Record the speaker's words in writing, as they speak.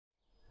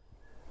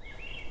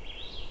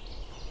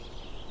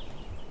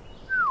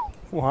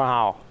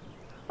Wow.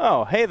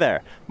 Oh, hey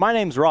there. My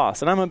name's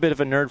Ross, and I'm a bit of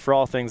a nerd for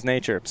all things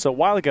nature. So a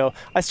while ago,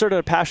 I started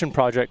a passion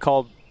project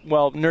called,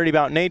 Nerdy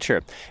About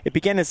Nature. It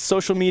began as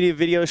social media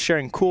videos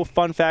sharing cool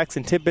fun facts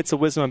and tidbits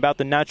of wisdom about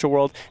the natural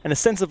world, and has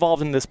since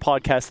evolved into this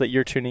podcast that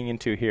you're tuning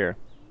into here.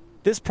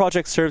 This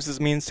project serves as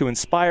a means to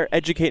inspire,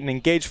 educate, and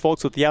engage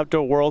folks with the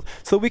outdoor world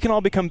so that we can all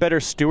become better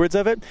stewards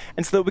of it,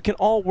 and so that we can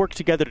all work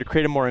together to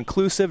create a more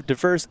inclusive,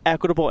 diverse,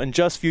 equitable, and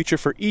just future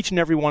for each and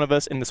every one of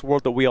us in this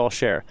world that we all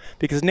share.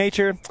 Because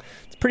nature,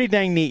 it's pretty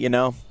dang neat, you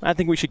know? I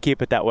think we should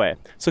keep it that way.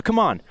 So come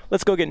on,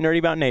 let's go get nerdy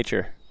about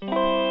nature.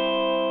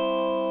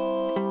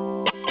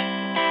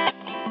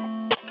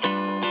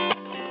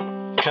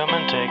 Come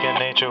and take a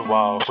nature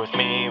walk with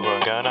me.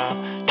 We're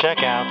gonna check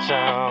out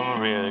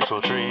some really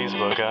cool trees.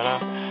 We're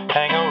gonna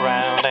hang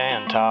around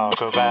and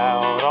talk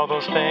about all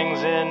those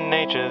things in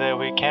nature that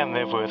we can't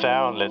live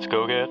without. Let's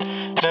go get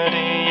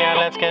nerdy, yeah,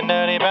 let's get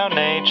nerdy about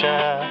nature.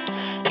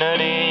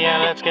 Nerdy,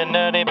 yeah, let's get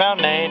nerdy about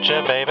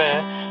nature, baby.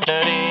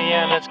 Nerdy,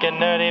 yeah, let's get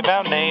nerdy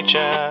about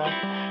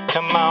nature.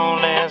 Come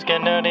on, let's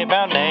get nerdy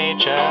about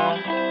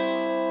nature.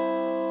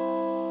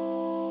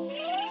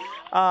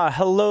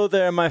 Hello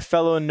there, my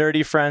fellow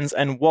nerdy friends,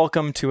 and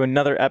welcome to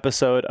another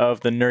episode of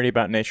the Nerdy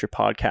About Nature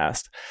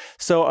podcast.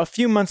 So a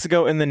few months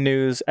ago in the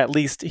news, at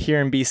least here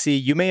in BC,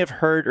 you may have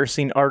heard or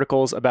seen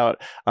articles about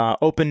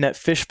open net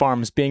fish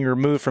farms being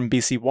removed from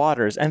BC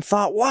waters and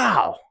thought,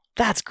 wow,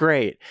 that's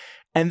great.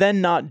 And then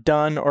not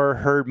done or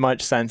heard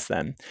much since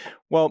then.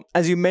 Well,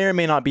 as you may or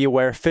may not be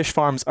aware, fish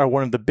farms are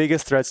one of the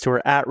biggest threats to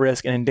our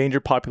at-risk and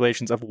endangered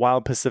populations of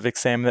wild Pacific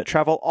salmon that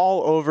travel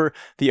all over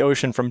the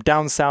ocean from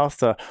down south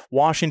to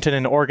Washington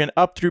and Oregon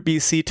up through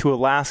BC to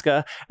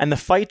Alaska. And the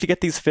fight to get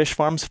these fish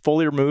farms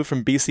fully removed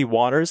from BC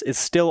waters is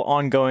still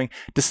ongoing,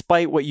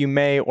 despite what you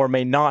may or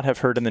may not have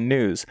heard in the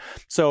news.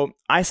 So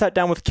I sat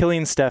down with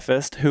Kilian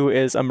Stehfest, who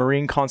is a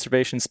marine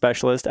conservation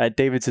specialist at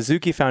David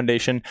Suzuki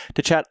Foundation,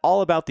 to chat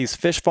all about these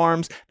fish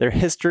farms, their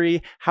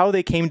history, how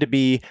they came to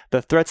be,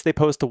 the threats they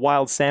pose to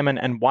wild salmon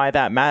and why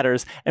that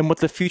matters, and what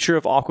the future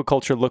of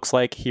aquaculture looks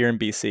like here in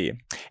BC.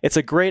 It's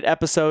a great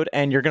episode,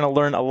 and you're going to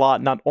learn a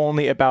lot not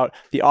only about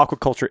the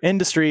aquaculture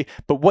industry,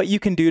 but what you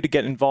can do to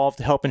get involved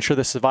to help ensure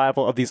the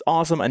survival of these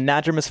awesome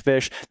anadromous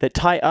fish that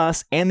tie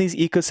us and these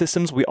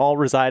ecosystems we all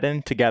reside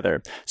in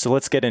together. So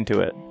let's get into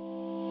it.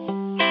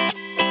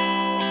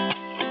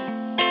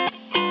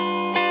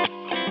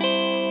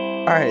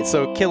 All right,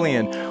 so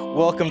Kilian,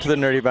 welcome to the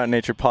Nerdy About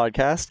Nature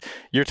podcast.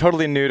 You're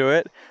totally new to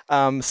it.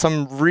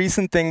 Some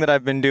recent thing that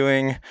I've been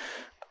doing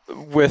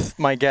with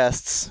my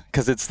guests,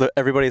 because it's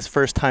everybody's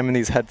first time in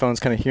these headphones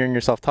kind of hearing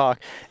yourself talk,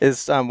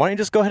 is why don't you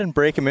just go ahead and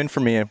break them in for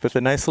me with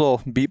a nice little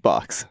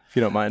beatbox, if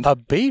you don't mind. A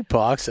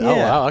beatbox? Yeah. Oh,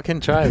 wow, I can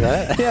try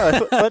that.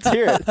 Yeah, let's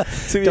hear it.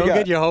 Don't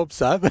get your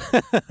hopes up. All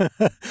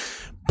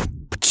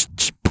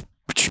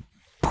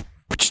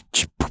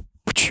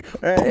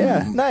right,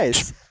 yeah,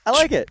 nice. I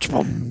like it.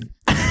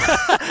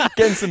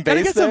 Getting some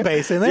bass get some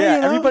bass in there. Yeah,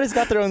 you know? Everybody's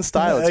got their own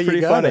style. It's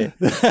pretty funny.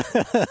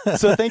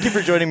 So thank you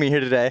for joining me here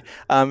today.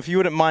 If you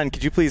wouldn't mind,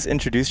 could you please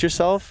introduce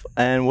yourself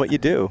and what you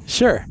do?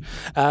 Sure.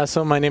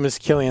 So my name is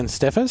Kilian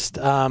Stehfest.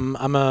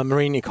 I'm a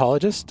marine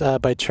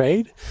ecologist by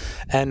trade,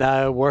 and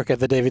I work at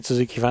the David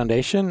Suzuki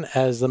Foundation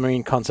as the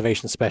marine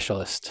conservation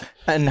specialist.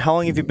 And how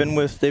long have you been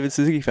with David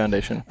Suzuki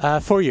Foundation?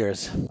 4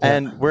 years.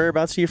 And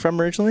whereabouts are you from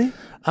originally?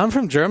 I'm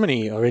from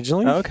Germany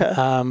originally. Okay.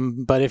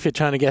 But if you're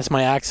trying to guess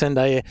my accent,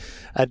 I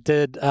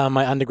did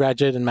my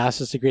undergraduate and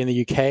master's degree in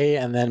the UK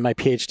and then my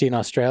PhD in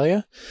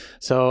Australia.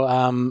 So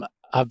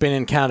I've been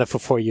in Canada for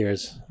 4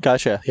 years.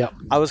 Gotcha. Yep.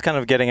 I was kind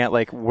of getting at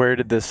where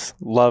did this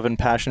love and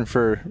passion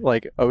for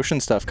ocean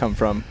stuff come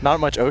from? Not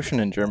much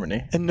ocean in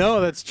Germany. No,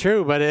 that's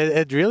true. But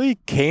it really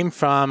came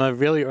from a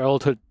really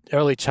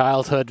early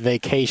childhood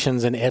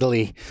vacations in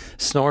Italy,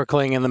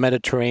 snorkeling in the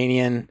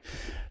Mediterranean.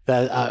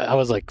 That I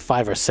was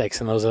 5 or 6,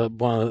 and those are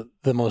one of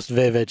the most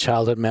vivid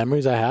childhood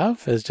memories I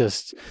have, is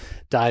just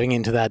diving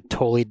into that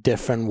totally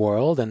different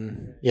world.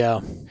 And yeah.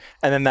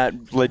 And then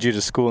that led you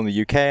to school in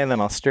the UK and then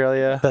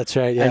Australia. That's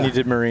right, yeah. And you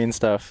did marine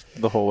stuff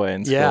the whole way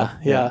in school.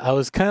 Yeah. I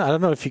was I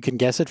don't know if you can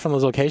guess it from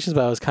those locations,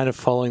 but I was kind of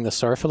following the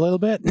surf a little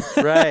bit.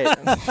 Right.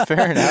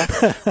 Fair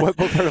enough. What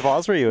part of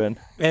Oz were you in?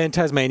 In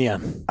Tasmania.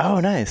 Oh,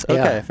 nice.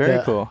 Okay,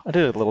 very cool. I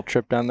did a little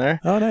trip down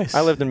there. Oh, nice.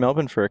 I lived in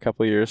Melbourne for a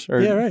couple of years.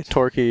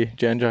 Torquay,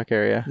 Janjuk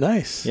area.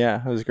 Nice.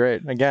 Yeah, it was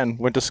great. Again,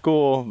 went to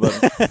school, but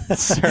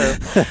surf.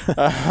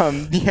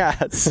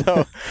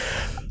 So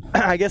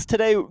I guess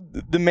today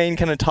the main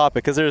kind of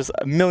topic, because there's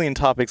a million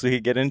topics we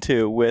could get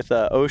into with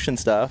ocean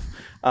stuff.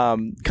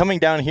 Coming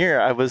down here,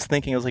 I was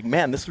like,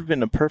 man, this would have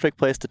been a perfect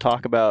place to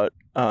talk about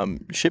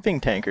shipping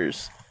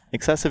tankers,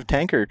 excessive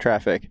tanker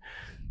traffic.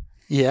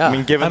 Yeah. I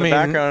mean, given the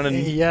background.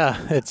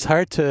 It's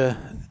hard to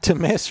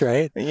miss,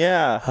 right?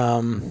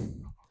 Yeah.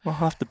 We'll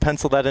have to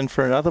pencil that in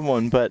for another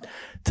one. But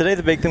today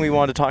the big thing we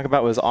wanted to talk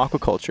about was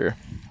aquaculture.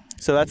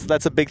 So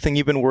that's a big thing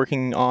you've been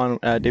working on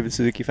at David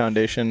Suzuki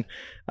Foundation.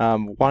 Why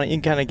don't you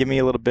kind of give me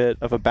a little bit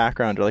of a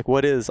background, or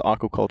what is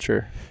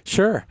aquaculture?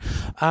 Sure.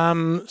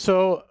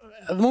 So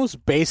the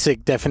most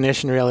basic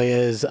definition really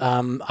is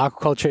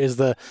aquaculture is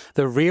the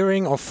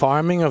rearing or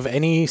farming of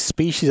any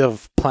species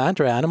of plant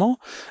or animal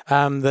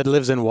that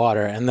lives in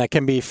water, and that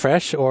can be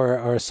fresh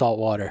or salt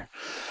water.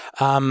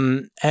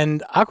 And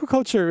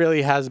aquaculture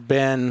really has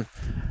been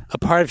a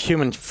part of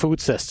human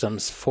food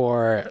systems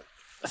for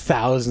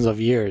thousands of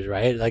years,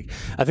 right? Like,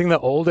 I think the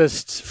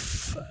oldest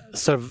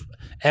sort of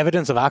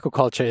evidence of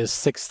aquaculture is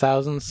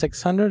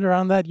 6,600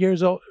 around that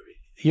years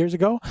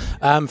ago,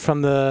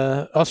 from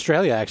the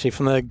Australia, actually,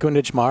 from the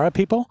Gunditj Mara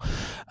people.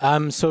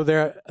 So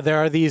there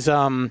are these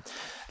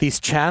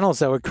channels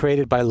that were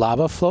created by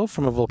lava flow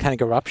from a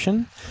volcanic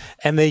eruption,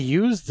 and they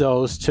used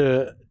those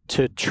to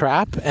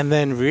trap and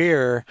then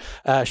rear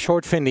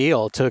short-finned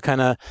eel to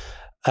kind of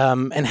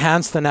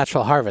enhance the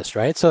natural harvest,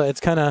 right? So it's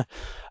kind of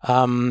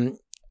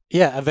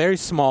a very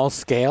small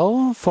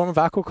scale form of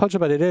aquaculture,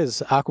 but it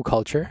is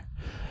aquaculture.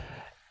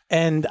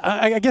 And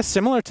I guess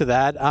similar to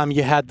that,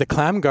 you had the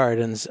clam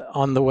gardens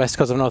on the west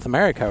coast of North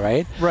America,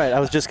 right? Right. I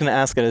was just going to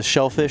ask, is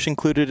shellfish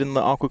included in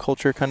the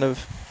aquaculture kind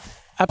of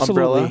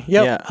Absolutely. umbrella?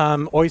 Yep.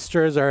 Yeah.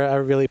 Oysters are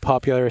a really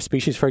popular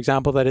species, for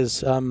example, that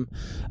is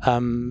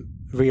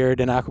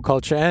reared in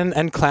aquaculture,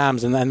 and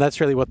clams, and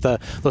that's really what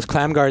those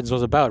clam gardens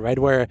was about, right?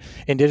 Where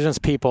indigenous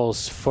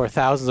peoples for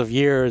thousands of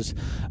years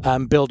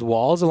built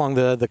walls along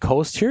the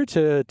coast here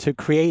to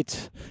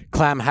create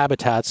clam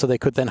habitats, so they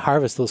could then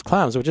harvest those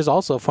clams, which is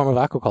also a form of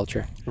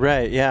aquaculture.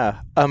 Right.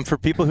 Yeah. For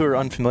people who are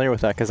unfamiliar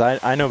with that, because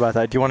I know about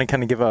that, do you want to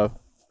kind of give a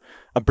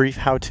brief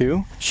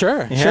how-to?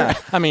 Sure. Yeah.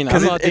 I mean,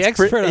 I'm not the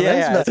expert on this.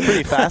 Yeah, it's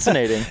pretty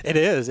fascinating. It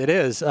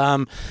is.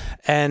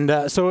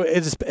 So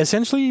it's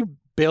essentially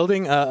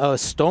building a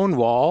stone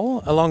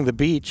wall along the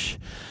beach,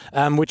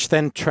 which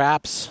then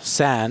traps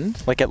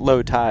sand. Like at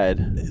low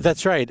tide.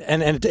 That's right.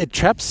 And it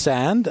traps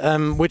sand,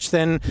 which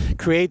then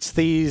creates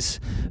these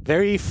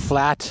very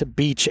flat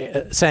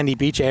sandy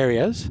beach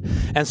areas.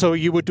 And so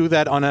you would do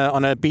that on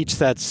a beach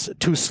that's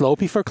too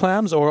slopey for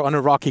clams, or on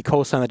a rocky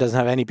coastline that doesn't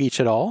have any beach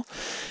at all.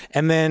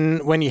 And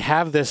then when you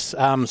have this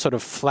sort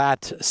of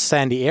flat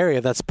sandy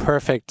area, that's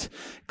perfect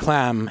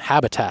clam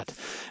habitat.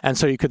 And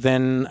so you could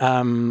then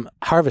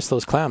harvest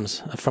those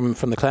clams from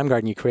the clam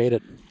garden you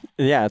created.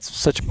 Yeah, it's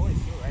such...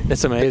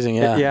 It's amazing,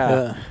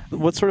 yeah.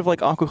 What sort of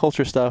like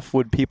aquaculture stuff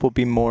would people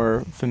be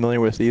more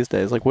familiar with these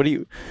days? Like,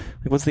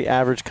 what's the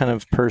average kind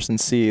of person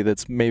see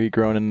that's maybe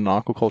grown in an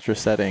aquaculture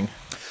setting?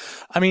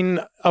 I mean,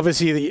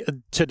 obviously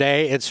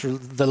today it's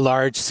the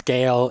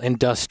large-scale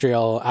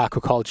industrial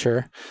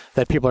aquaculture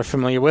that people are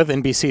familiar with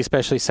in BC,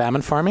 especially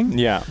salmon farming.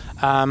 Yeah.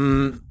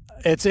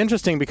 It's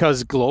interesting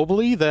because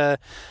globally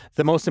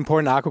the most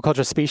important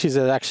aquaculture species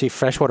is actually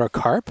freshwater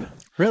carp.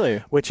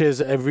 Really? Which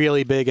is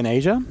really big in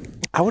Asia.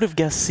 I would have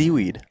guessed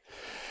seaweed.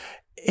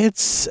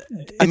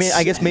 I mean,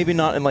 I guess maybe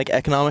not in like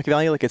economic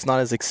value, like it's not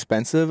as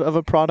expensive of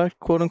a product,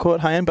 quote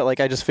unquote, high end, but like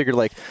I just figured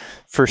like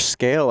for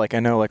scale, like I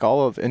know like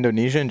all of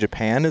Indonesia and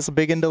Japan is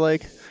big into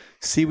like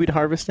seaweed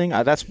harvesting.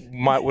 That's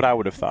what I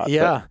would have thought.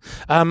 Yeah.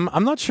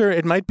 I'm not sure.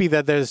 It might be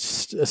that there's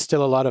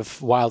still a lot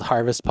of wild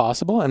harvest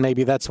possible, and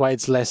maybe that's why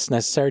it's less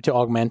necessary to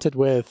augment it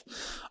with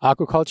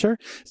aquaculture.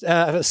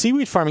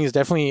 Seaweed farming is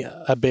definitely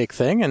a big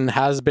thing and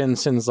has been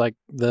since like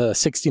the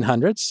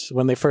 1600s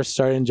when they first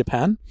started in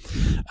Japan.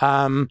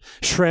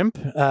 Shrimp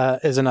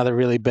is another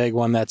really big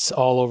one that's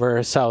all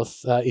over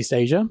Southeast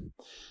Asia.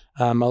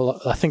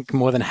 I think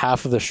more than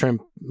half of the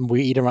shrimp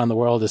we eat around the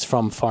world is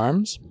from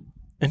farms.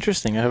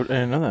 Interesting. I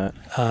didn't know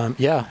that.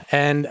 Yeah.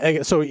 And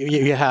so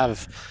you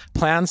have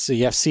plants,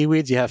 you have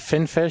seaweeds, you have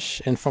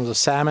finfish in forms of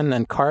salmon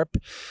and carp,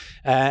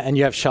 and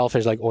you have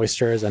shellfish like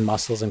oysters and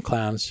mussels and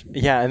clams.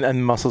 Yeah,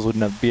 and mussels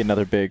would be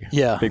another big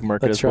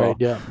market as well.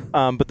 That's right,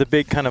 yeah. But the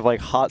big kind of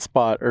like hot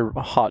spot or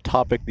hot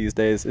topic these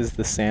days is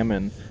the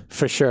salmon.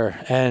 For sure,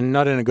 and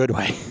not in a good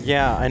way.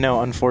 Yeah, I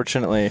know,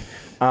 unfortunately.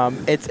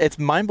 It's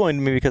mind-blowing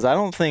to me because I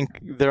don't think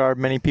there are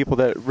many people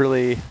that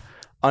really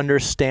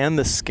understand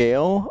the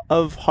scale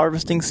of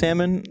harvesting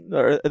salmon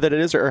or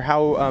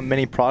how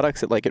many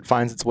products it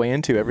finds its way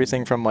into.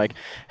 Everything from like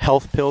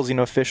health pills,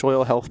 fish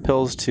oil health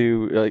pills,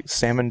 to like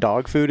salmon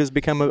dog food has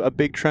become a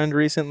big trend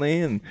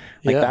recently, and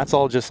that's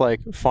all just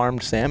like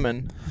farmed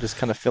salmon, just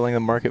kind of filling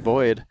the market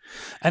void.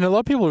 And a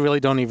lot of people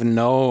really don't even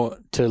know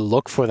to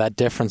look for that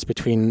difference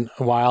between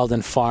wild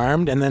and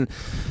farmed, and then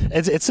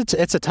it's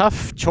a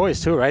tough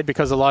choice too, right?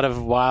 Because a lot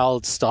of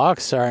wild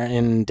stocks are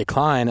in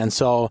decline, and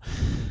so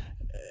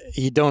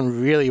you don't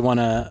really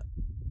want to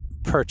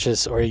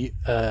purchase or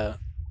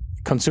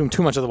consume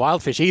too much of the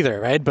wild fish either,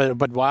 right?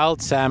 But wild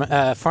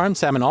salmon, farmed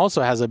salmon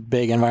also has a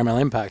big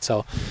environmental impact.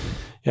 So,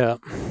 yeah.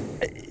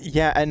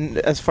 Yeah, and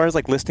as far as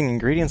like listing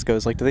ingredients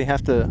goes, like do they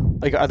have to,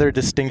 like, are there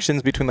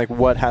distinctions between like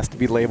what has to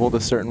be labeled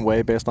a certain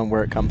way based on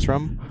where it comes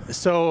from?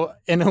 So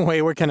in a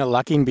way, we're kind of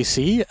lucky in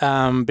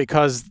BC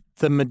because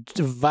the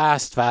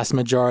vast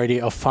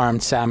majority of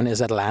farmed salmon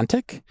is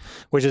Atlantic,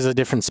 which is a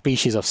different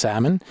species of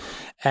salmon.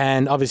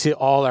 And obviously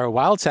all our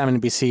wild salmon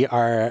in BC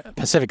are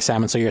Pacific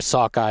salmon, so your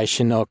sockeye,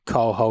 Chinook,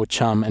 coho,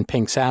 chum, and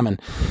pink salmon.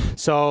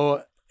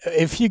 So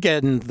if you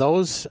get in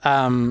those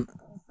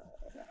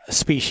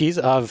species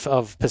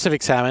of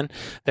Pacific salmon,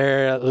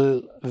 they're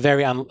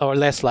or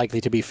less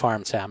likely to be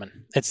farmed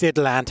salmon. It's the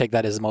Atlantic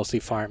that is mostly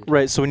farmed.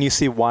 Right. So when you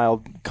see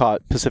wild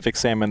caught Pacific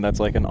salmon, that's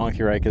like an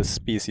Oncorhynchus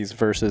species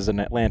versus an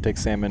Atlantic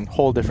salmon,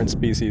 whole different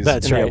species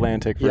That's in right. the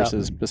Atlantic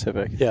versus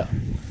Pacific. Yeah.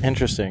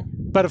 Interesting.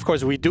 But of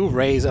course, we do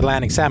raise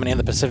Atlantic salmon in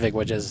the Pacific,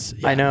 which is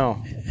I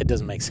know it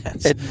doesn't make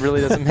sense. it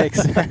really doesn't make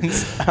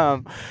sense.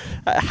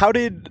 How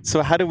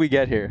did we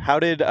get here?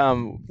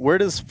 Where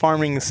does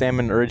farming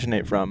salmon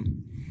originate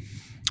from?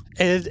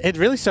 It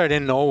really started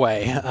in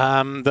Norway.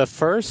 The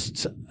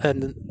first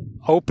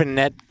open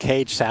net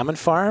cage salmon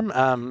farm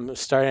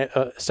started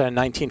in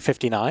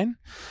 1959.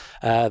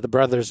 The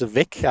brothers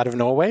Vik out of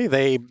Norway,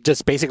 they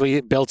just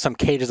basically built some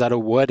cages out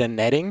of wood and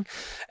netting,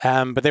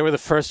 but they were the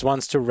first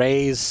ones to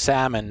raise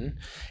salmon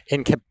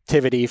in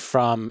captivity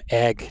from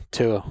egg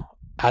to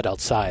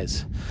adult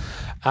size.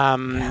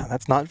 Yeah,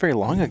 that's not very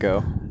long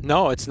ago.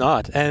 No, it's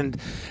not. And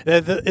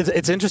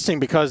it's interesting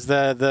because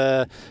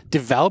the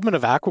development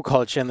of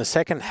aquaculture in the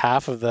second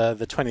half of the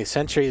 20th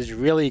century is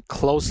really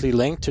closely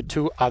linked to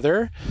two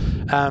other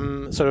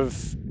sort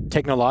of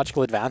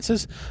technological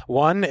advances.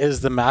 One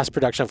is the mass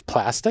production of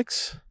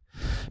plastics.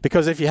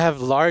 Because if you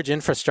have large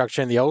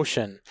infrastructure in the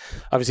ocean,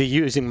 obviously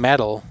using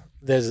metal,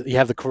 you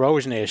have the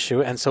corrosion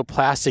issue, and so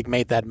plastic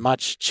made that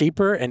much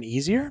cheaper and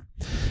easier.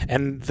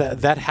 And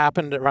that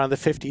happened around the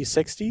 50s,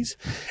 60s.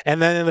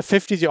 And then in the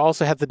 50s, you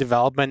also had the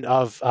development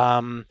of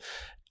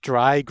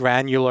dry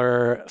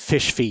granular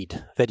fish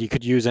feed that you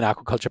could use in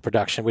aquaculture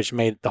production, which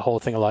made the whole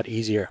thing a lot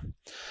easier.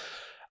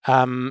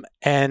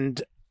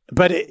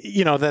 But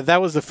that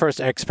was the first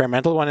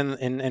experimental one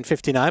in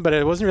 59, but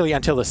it wasn't really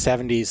until the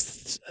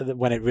 70s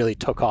when it really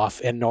took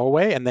off in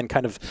Norway and then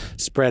kind of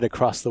spread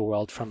across the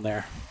world from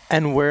there.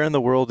 And where in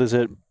the world is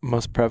it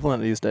most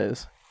prevalent these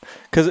days?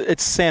 Because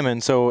it's salmon,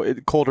 so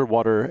colder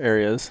water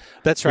areas.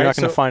 That's right. You're not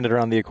going to find it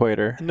around the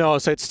equator. No,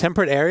 so it's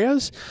temperate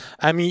areas.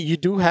 I mean, you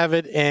do have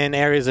it in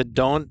areas that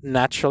don't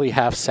naturally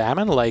have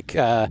salmon, like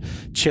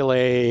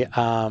Chile,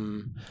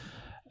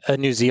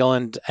 New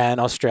Zealand and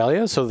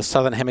Australia, so the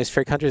southern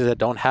hemisphere countries that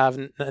don't have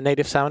a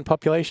native salmon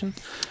population.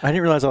 I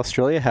didn't realize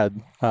Australia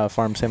had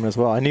farmed salmon as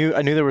well. I knew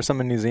there were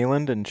some in New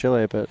Zealand and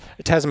Chile, but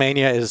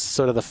Tasmania is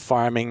sort of the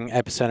farming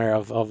epicenter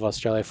of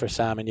Australia for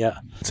salmon. Yeah.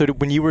 So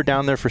when you were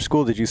down there for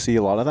school, did you see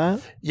a lot of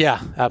that?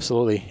 Yeah,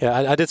 absolutely.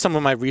 Yeah, I did some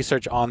of my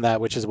research on that,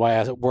 which is why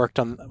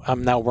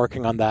I'm now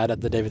working on that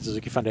at the David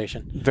Suzuki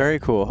Foundation. Very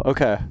cool.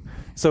 Okay.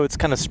 So it's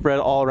kind of spread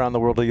all around the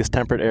world, these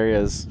temperate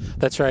areas.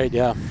 That's right,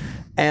 yeah.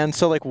 And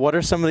so, what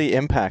are some of the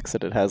impacts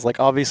that it has?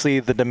 Obviously,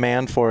 the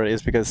demand for it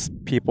is because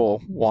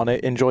people want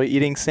to enjoy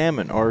eating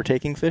salmon or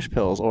taking fish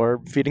pills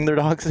or feeding their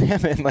dogs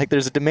salmon.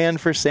 There's a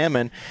demand for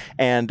salmon,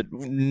 and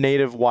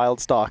native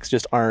wild stocks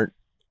just aren't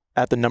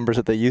at the numbers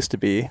that they used to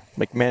be.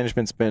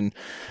 Management's been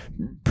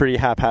pretty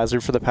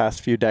haphazard for the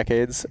past few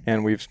decades,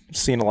 and we've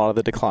seen a lot of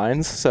the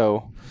declines.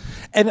 So,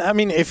 and I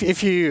mean,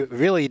 if you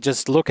really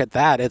just look at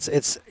that,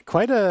 it's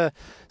quite a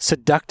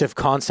seductive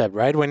concept,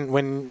 right?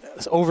 When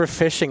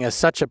overfishing is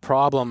such a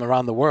problem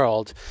around the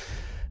world,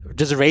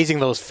 just raising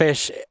those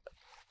fish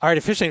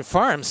artificially in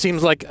farms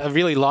seems like a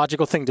really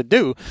logical thing to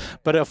do.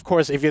 But of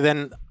course, if you're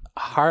then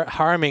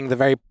harming the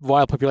very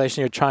wild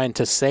population you're trying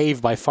to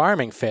save by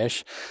farming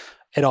fish,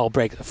 it all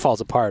falls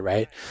apart,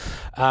 right?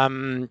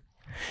 And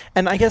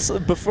I guess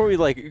before we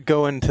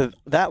go into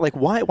that,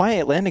 why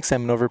Atlantic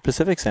salmon over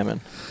Pacific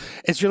salmon?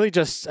 It's really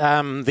just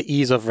the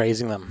ease of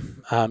raising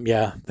them.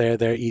 Yeah,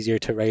 they're easier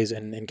to raise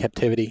in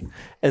captivity.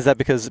 Is that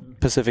because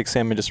Pacific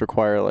salmon just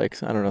require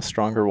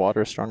stronger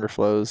water, stronger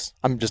flows?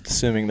 I'm just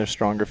assuming they're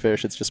stronger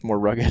fish. It's just more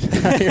rugged.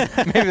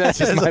 Maybe that's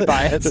just my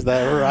bias.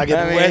 The rugged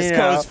West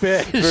Coast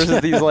fish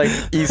versus these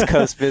East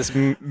Coast fish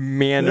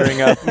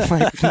meandering up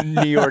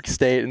New York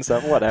State and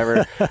stuff.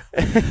 Whatever.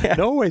 Yeah.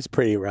 Norway's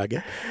pretty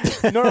rugged.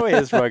 Norway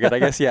is rugged, I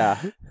guess. Yeah.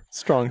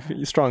 Strong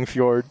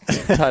fjord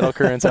tidal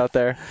currents out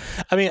there.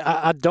 I mean,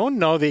 I don't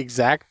know the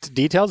exact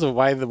details of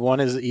why the one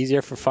is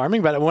easier for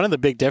farming, but one of the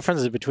big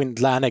differences between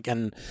Atlantic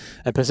and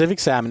Pacific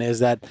salmon is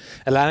that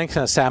Atlantic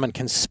salmon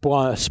can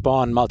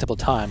spawn multiple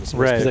times,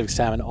 whereas Pacific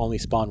salmon only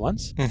spawn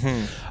once.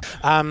 Mm-hmm.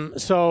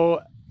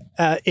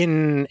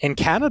 In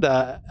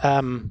Canada,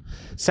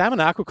 salmon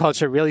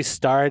aquaculture really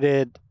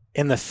started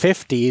in the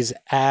 50s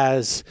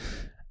as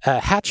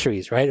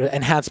hatcheries, right?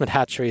 Enhancement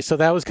hatcheries. So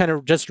that was kind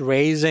of just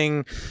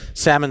raising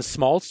salmon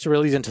smolts to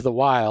release into the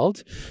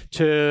wild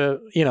to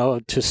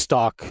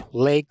stock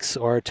lakes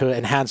or to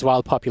enhance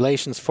wild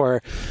populations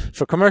for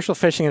commercial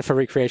fishing and for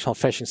recreational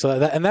fishing. So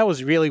that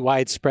was really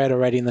widespread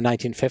already in the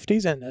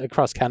 1950s and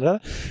across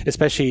Canada,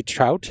 especially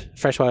trout,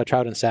 freshwater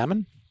trout and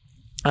salmon.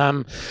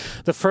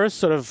 The first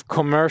sort of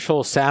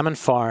commercial salmon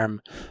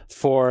farm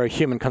for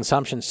human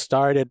consumption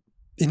started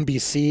in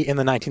BC in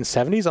the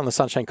 1970s on the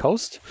Sunshine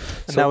Coast.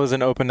 And that was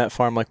an open net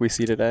farm like we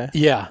see today?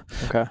 Yeah.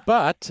 Okay.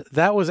 But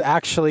that was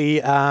actually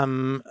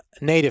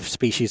native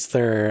species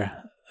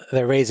there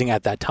they're raising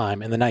at that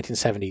time in the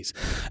 1970s.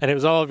 And it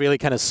was all really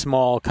kind of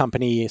small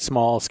company,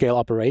 small scale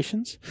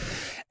operations.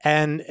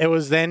 And it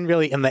was then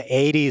really in the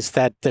 80s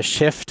that the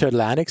shift to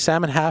Atlantic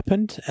salmon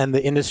happened and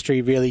the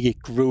industry really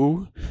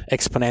grew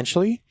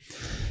exponentially.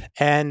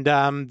 And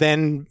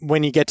then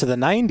when you get to the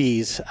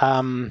 90s,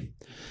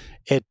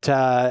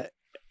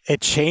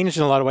 it changed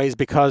in a lot of ways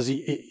because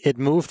it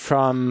moved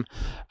from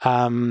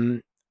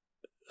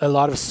a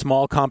lot of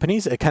small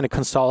companies. It kind of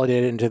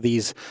consolidated into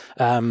these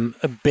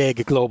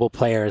big global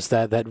players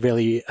that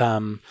really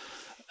run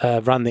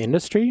the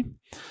industry.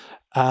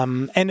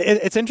 And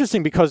it's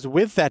interesting because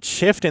with that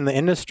shift in the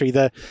industry,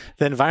 the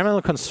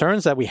environmental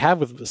concerns that we have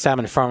with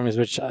salmon farmers,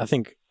 which I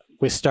think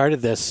we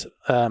started this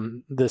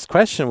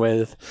question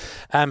with,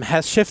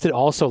 has shifted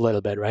also a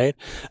little bit, right?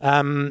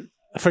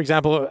 For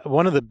example,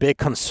 one of the big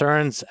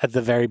concerns at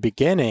the very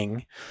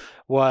beginning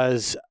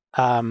was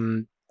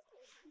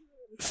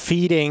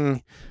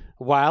feeding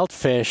wild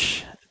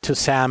fish to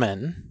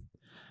salmon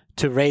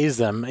to raise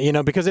them,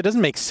 because it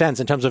doesn't make sense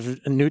in terms of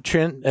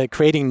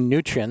creating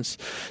nutrients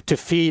to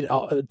feed,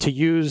 to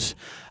use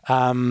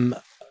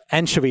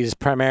anchovies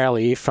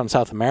primarily from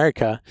South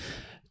America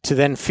to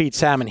then feed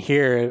salmon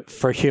here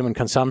for human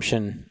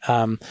consumption.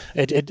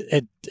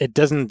 It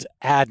doesn't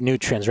add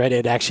nutrients, right?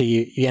 It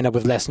actually, you end up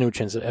with less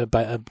nutrients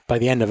by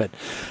the end of it.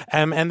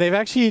 And they've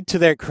actually, to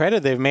their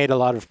credit, they've made a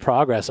lot of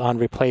progress on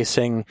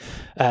replacing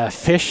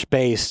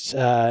fish-based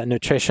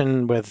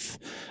nutrition with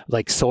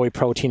like soy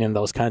protein and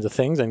those kinds of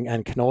things, and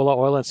canola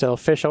oil instead of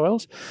fish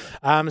oils.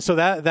 So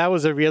that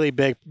was a really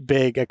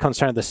big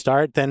concern at the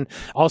start. Then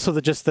also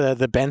the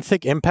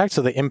benthic impact,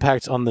 so the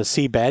impact on the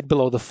seabed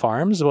below the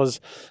farms was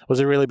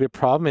a really big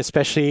problem,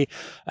 especially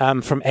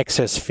from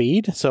excess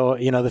feed. So,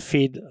 the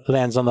feed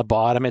lands on the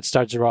bottom, it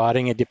starts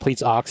rotting, it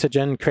depletes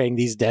oxygen, creating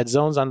these dead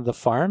zones under the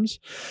farms.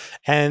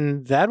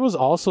 And that was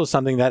also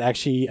something that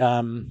actually,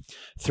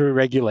 through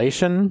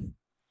regulation,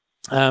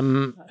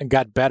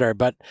 got better.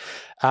 But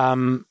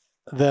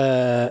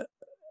the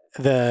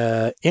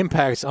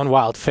impacts on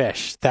wild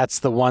fish, that's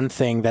the one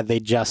thing that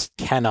they just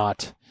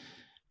cannot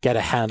get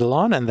a handle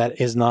on, and that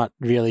is not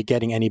really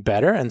getting any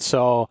better. And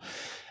so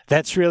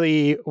that's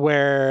really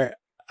where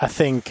I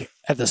think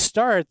at the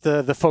start,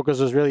 the focus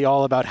was really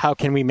all about how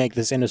can we make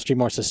this industry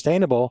more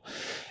sustainable.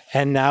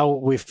 And now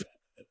we've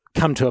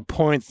come to a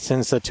point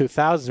since the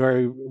 2000s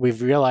where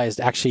we've realized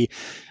actually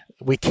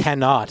we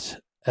cannot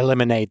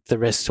eliminate the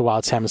risks to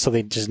wild salmon, so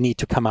they just need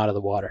to come out of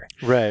the water.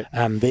 Right.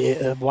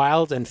 The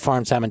wild and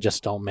farm salmon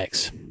just don't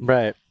mix.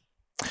 Right.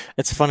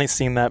 It's funny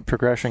seeing that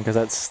progression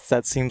because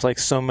that seems like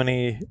so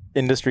many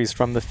industries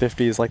from the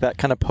 50s, like that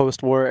kind of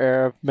post-war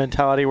era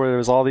mentality where there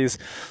was all these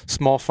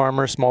small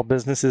farmers, small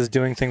businesses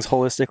doing things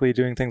holistically,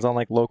 doing things on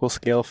like local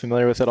scale,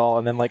 familiar with it all,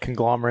 and then like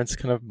conglomerates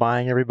kind of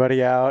buying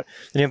everybody out.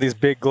 And you have these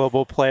big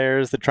global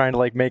players that trying to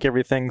like make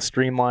everything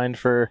streamlined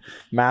for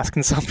mass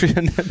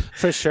consumption.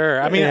 For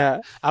sure. I mean,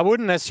 I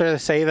wouldn't necessarily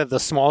say that the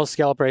small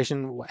scale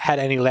operation had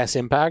any less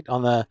impact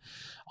on the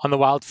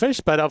wild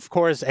fish, but of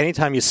course,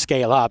 anytime you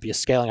scale up, you're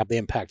scaling up the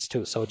impacts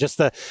too. So just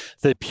the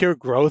pure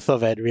growth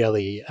of it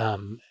really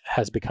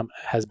has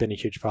been a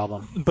huge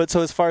problem. But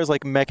so as far as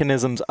like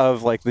mechanisms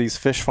of like these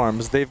fish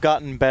farms, they've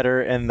gotten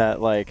better in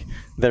that like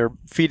they're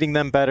feeding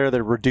them better,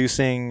 they're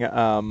reducing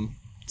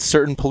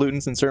certain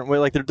pollutants in certain way,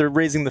 like they're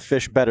raising the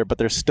fish better, but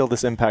there's still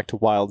this impact to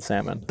wild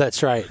salmon.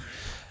 That's right.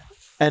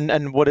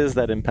 And what is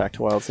that impact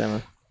to wild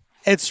salmon?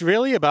 It's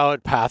really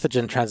about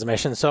pathogen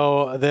transmission.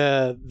 So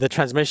the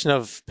transmission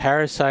of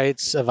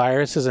parasites,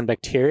 viruses, and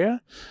bacteria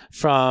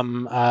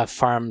from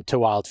farm to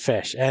wild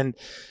fish. And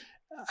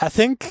I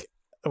think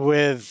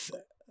with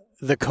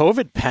the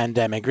COVID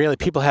pandemic, really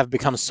people have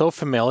become so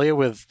familiar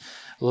with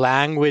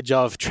language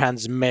of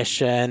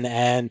transmission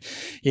and,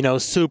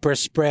 super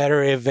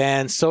spreader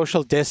events,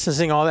 social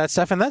distancing, all that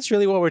stuff. And that's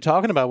really what we're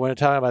talking about when we're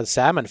talking about a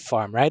salmon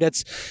farm, right?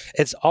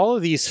 It's all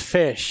of these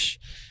fish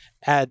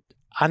at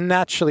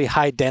unnaturally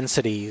high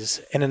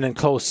densities in an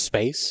enclosed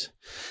space.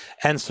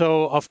 And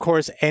so, of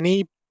course,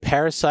 any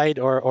parasite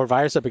or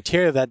virus or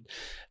bacteria that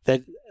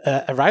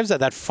arrives at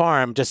that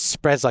farm just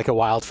spreads like a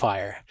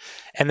wildfire.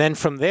 And then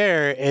from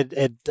there,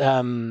 it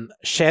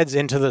sheds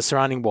into the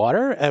surrounding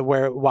water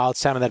where wild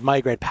salmon that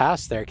migrate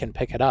past there can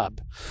pick it up.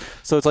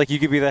 So it's like you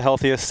could be the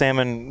healthiest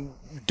salmon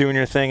doing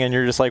your thing and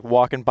you're just like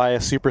walking by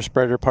a super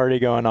spreader party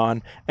going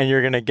on and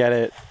you're going to get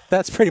it.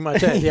 That's pretty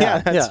much it. Yeah.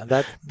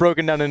 That's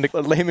broken down into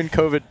layman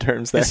COVID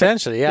terms there.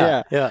 Essentially,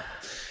 yeah.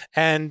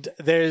 And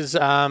there's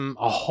a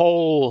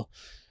whole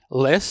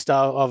list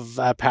of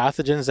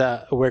pathogens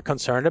that we're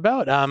concerned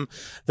about.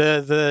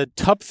 The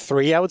top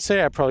three, I would say,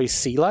 are probably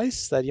sea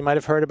lice that you might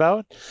have heard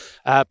about.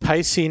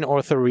 Piscine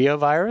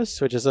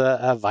orthorhea which is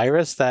a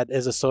virus that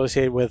is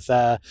associated with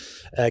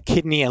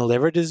kidney and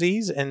liver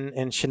disease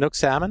in Chinook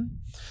salmon.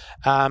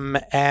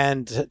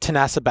 And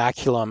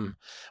Tenacibaculum,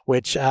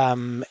 which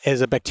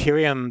is a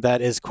bacterium that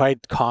is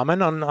quite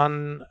common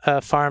on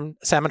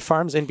salmon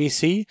farms in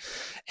BC.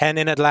 And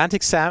in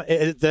Atlantic salmon,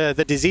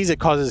 the disease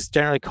it causes is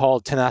generally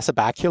called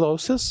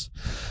Tenacibaculosis.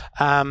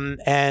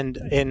 And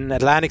in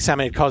Atlantic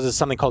salmon, it causes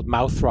something called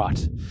mouth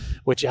rot,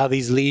 which are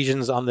these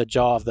lesions on the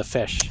jaw of the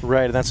fish.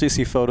 Right, and that's what you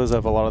see photos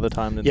of a lot of the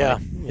time.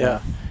 Yeah.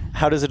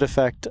 How does it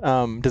affect?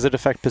 Does it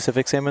affect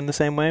Pacific salmon the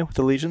same way with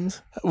the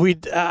lesions? We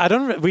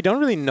don't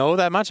really know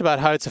that much about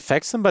how it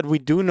affects them, but we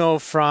do know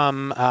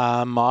from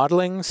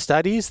modeling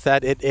studies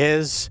that it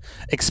is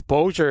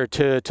exposure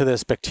to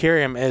this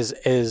bacterium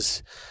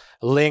is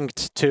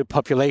linked to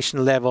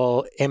population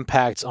level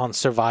impacts on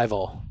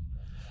survival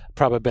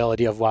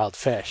probability of wild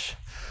fish.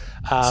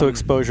 So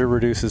exposure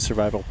reduces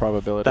survival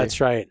probability.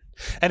 That's right,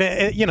 and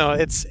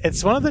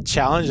it's one of the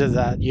challenges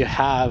that you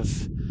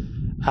have.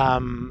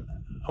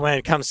 When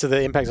it comes to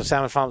the impacts of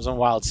salmon farms on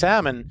wild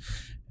salmon,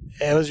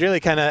 it was really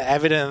kind of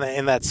evident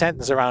in that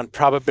sentence around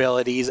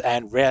probabilities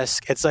and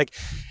risk. It's like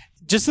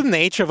just the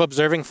nature of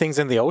observing things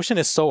in the ocean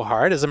is so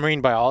hard as a marine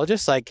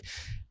biologist. Like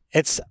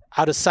it's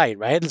out of sight,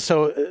 right?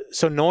 So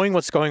knowing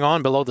what's going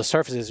on below the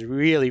surface is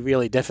really,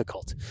 really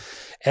difficult.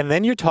 And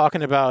then you're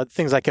talking about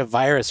things like a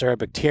virus or a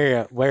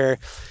bacteria where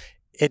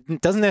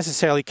it doesn't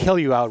necessarily kill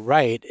you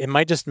outright. It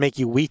might just make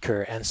you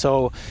weaker. And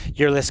so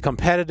you're less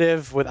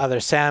competitive with other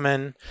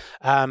salmon.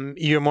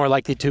 You're more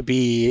likely to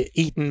be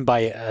eaten by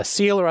a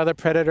seal or other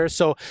predators.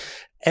 So,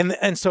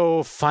 and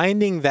so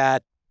finding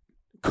that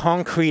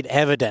concrete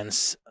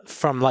evidence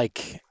from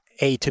like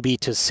A to B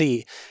to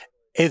C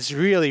is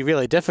really,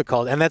 really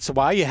difficult. And that's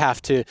why you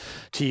have to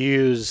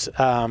use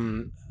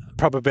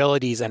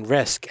probabilities and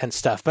risk and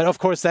stuff. But of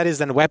course, that is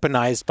then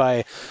weaponized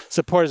by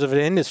supporters of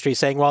the industry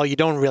saying, well, you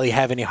don't really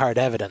have any hard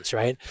evidence,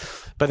 right?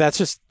 But that's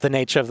just the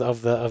nature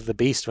of the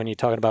beast when you're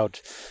talking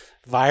about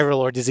viral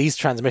or disease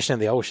transmission in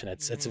the ocean.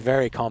 It's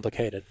very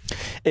complicated.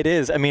 It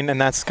is. I mean,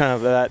 and that's kind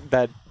of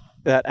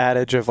that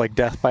adage of like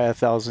death by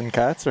 1,000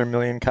 cuts or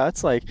 1,000,000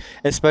 cuts, like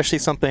especially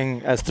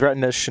something as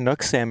threatened as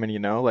Chinook salmon,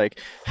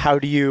 like how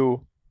do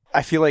you...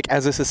 I feel like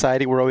as a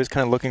society, we're always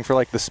kind of looking for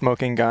like the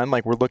smoking gun.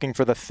 Like we're looking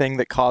for the thing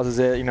that causes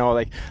it,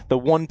 like the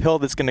one pill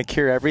that's going to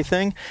cure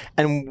everything.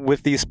 And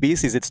with these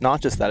species, it's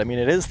not just that. I mean,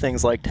 it is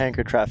things like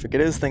tanker traffic.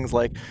 It is things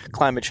like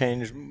climate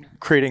change,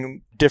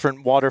 creating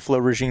different water flow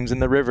regimes in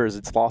the rivers.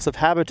 It's loss of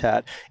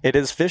habitat. It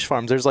is fish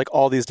farms. There's like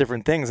all these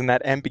different things. And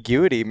that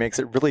ambiguity makes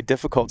it really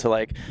difficult to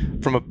like,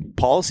 from a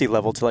policy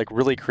level, to like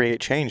really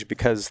create change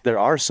because there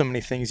are so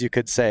many things you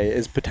could say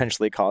is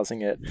potentially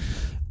causing it.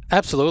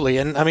 Absolutely.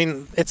 And I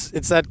mean, it's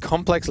that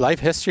complex life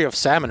history of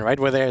salmon, right?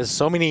 Where there's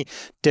so many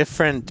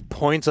different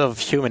points of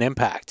human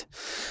impact,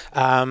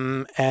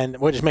 and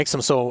which makes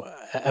them so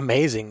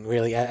amazing,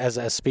 really, as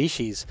a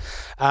species.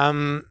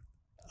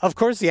 Of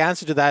course, the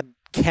answer to that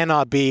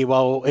cannot be,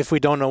 well, if we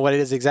don't know what it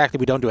is exactly,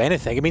 we don't do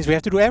anything. It means we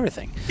have to do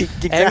everything.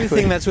 Exactly.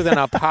 Everything that's within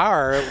our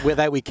power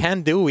that we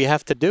can do, we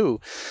have to do.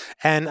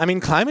 And I mean,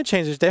 climate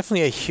change is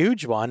definitely a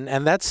huge one.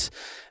 And that's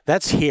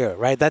here,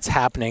 right? That's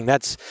happening.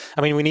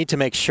 We need to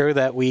make sure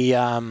that we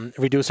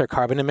reduce our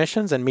carbon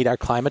emissions and meet our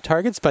climate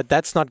targets, but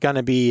that's not going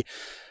to be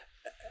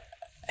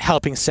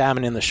helping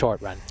salmon in the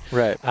short run.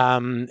 Right.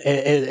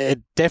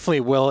 It definitely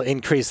will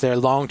increase their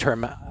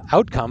long-term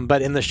outcome,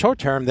 but in the short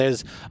term,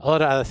 there's a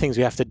lot of other things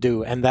we have to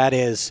do, and that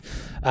is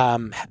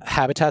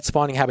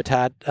spawning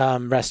habitat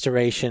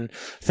restoration,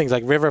 things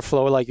like river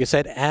flow, like you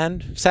said,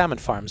 and salmon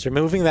farms,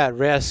 removing that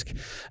risk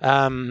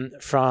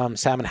from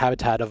salmon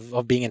habitat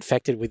of being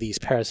infected with these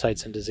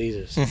parasites and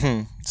diseases.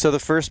 Mm-hmm. So the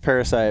first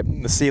parasite,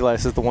 the sea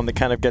lice, is the one that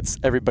kind of gets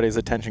everybody's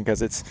attention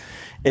because it's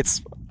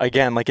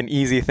again like an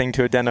easy thing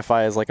to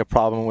identify as like a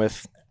problem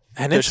with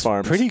and fish it's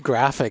farms. Pretty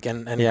graphic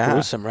and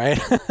gruesome, right?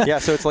 Yeah,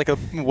 so it's like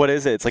what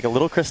is it? It's like a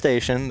little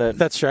crustacean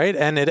That's right,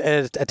 and it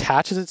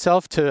attaches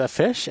itself to a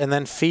fish and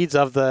then feeds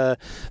of the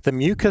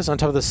mucus on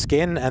top of the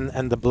skin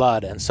and the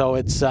blood. And so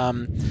it's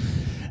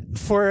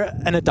for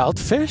an adult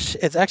fish,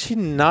 it's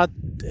actually not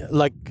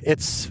like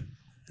it's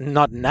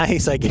not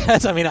nice, I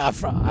guess. I mean,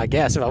 I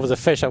guess if I was a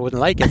fish, I wouldn't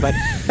like it, but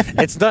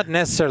it's not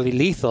necessarily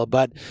lethal.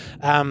 But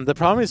the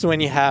problem is when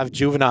you have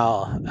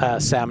juvenile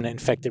salmon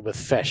infected with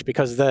fish,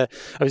 because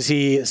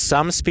obviously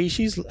some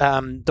species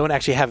don't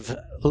actually have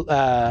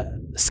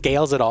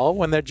scales at all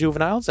when they're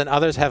juveniles, and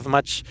others have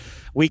much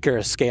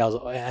weaker scales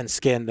and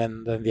skin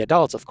than the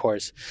adults, of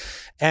course.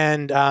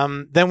 And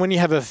then when you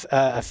have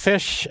a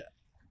fish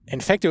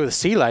infected with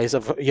sea lice,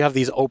 you have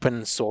these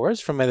open sores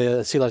from where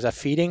the sea lice are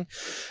feeding,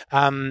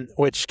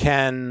 which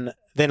can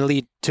then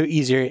lead to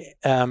easier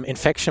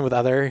infection with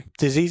other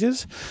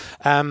diseases.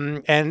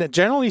 And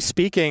generally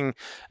speaking,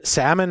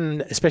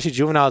 salmon, especially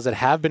juveniles that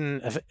have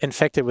been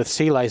infected with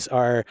sea lice,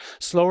 are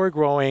slower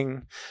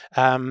growing,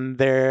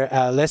 they're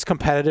less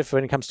competitive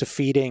when it comes to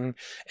feeding,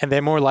 and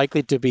they're more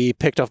likely to be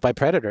picked off by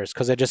predators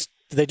because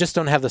they just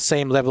don't have the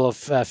same level of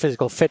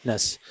physical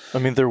fitness. I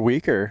mean, they're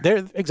weaker.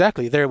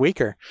 They're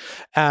weaker.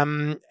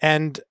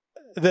 And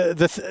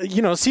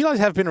sea lice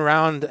have been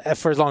around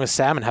for as long as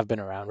salmon have been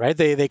around, right?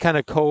 They kind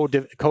of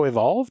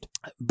co-evolved.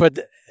 But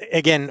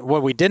again,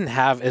 what we didn't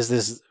have is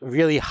this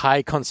really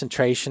high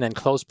concentration and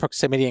close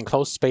proximity and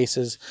close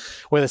spaces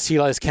where the sea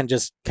lice can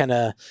just kind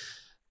of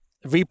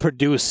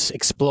reproduce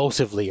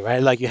explosively,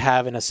 right? Like you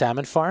have in a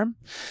salmon farm.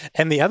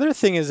 And the other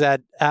thing is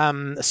that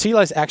sea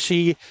lice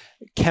actually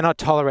cannot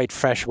tolerate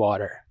fresh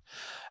water.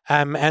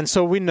 And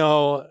so we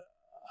know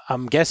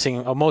I'm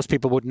guessing most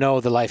people would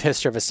know the life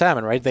history of a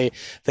salmon, right?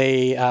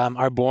 They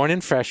are born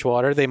in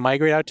freshwater. They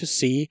migrate out to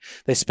sea.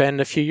 They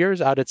spend a few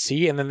years out at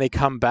sea, and then they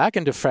come back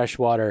into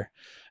freshwater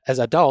as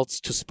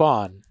adults to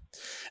spawn.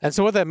 And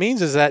so what that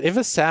means is that if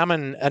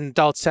an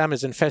adult salmon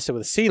is infested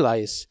with sea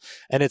lice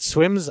and it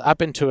swims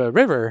up into a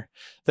river,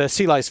 the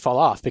sea lice fall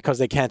off because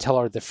they can't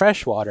tolerate the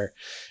freshwater.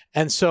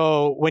 And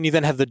so when you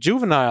then have the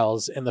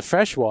juveniles in the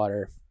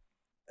freshwater,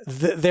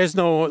 there's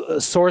no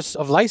source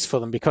of lice for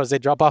them because they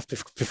drop off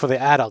before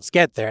the adults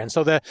get there. And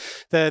so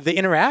the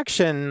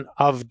interaction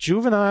of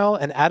juvenile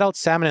and adult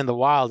salmon in the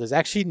wild is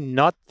actually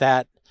not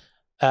that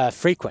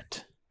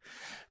frequent.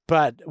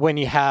 But when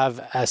you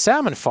have a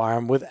salmon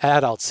farm with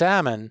adult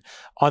salmon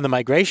on the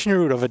migration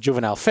route of a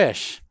juvenile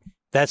fish,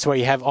 that's where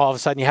you have all of a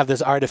sudden you have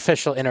this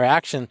artificial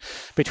interaction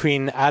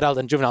between adult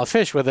and juvenile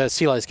fish where the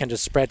sea lice can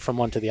just spread from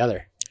one to the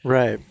other.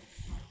 Right.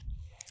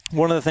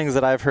 One of the things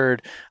that I've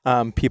heard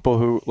people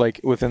who like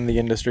within the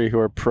industry who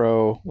are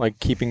pro like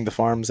keeping the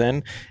farms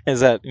in is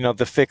that, you know,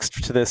 the fix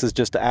to this is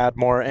just to add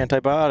more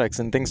antibiotics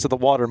and things to the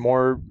water,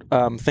 more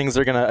things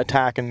that are going to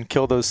attack and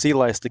kill those sea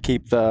lice to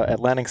keep the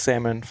Atlantic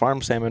salmon,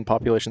 farm salmon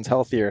populations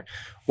healthier.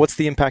 What's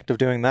the impact of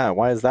doing that?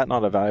 Why is that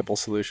not a valuable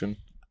solution?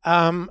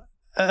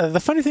 The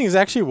funny thing is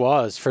actually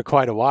was for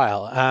quite a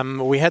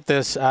while. We had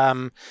this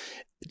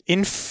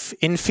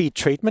in-feed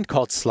treatment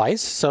called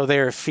Slice. So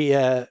they're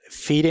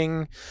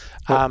feeding...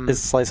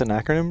 is Slice an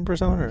acronym for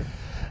something? Or?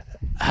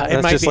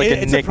 It might just be. Like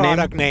it's a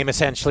product name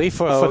essentially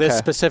for this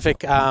specific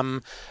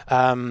drug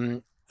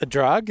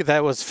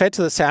that was fed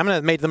to the salmon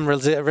that made them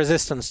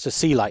resistant to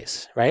sea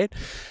lice, right?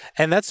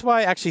 And that's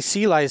why actually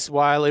sea lice,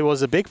 while it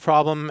was a big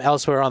problem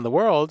elsewhere around the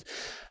world,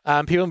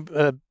 people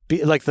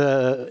like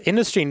the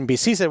industry in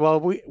BC said, well,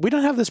 we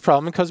don't have this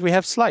problem because we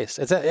have Slice.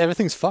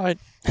 Everything's fine.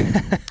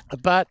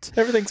 But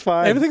everything's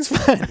fine.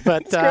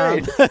 But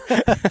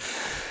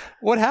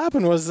what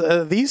happened was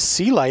these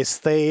sea lice,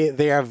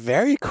 they are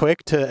very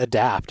quick to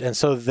adapt. And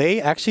so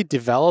they actually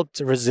developed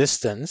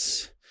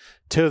resistance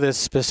to this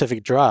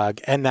specific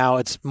drug. And now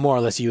it's more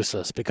or less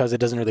useless because it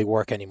doesn't really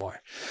work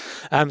anymore.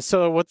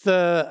 So what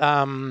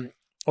the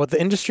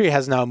industry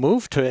has now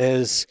moved to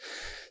is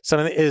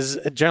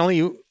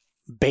generally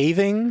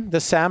bathing the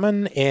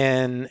salmon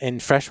in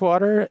fresh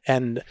water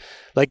and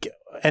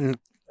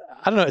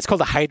I don't know, it's called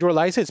a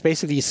hydrolysis. It's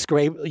basically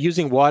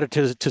using water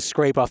to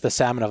scrape off the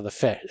salmon of the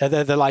fish,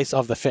 the lice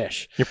of the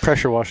fish. You're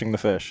pressure washing the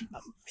fish.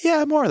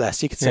 Yeah, more or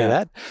less. You could say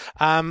that.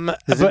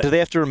 Do they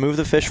have to remove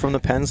the fish from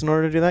the pens in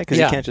order to do that? Because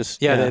you can't just...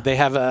 Yeah, they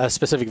have a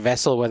specific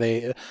vessel where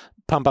they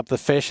pump up the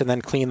fish and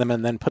then clean them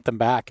and then put them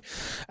back.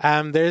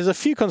 There's a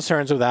few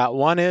concerns with that.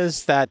 One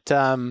is that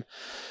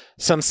some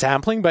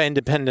sampling by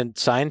independent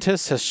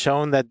scientists has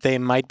shown that they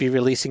might be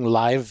releasing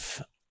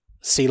live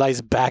sea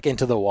lice back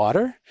into the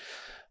water.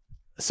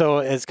 So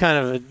it's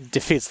kind of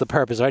defeats the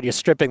purpose, right? You're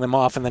stripping them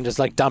off and then just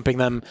like dumping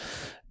them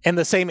in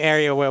the same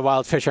area where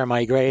wild fish are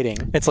migrating.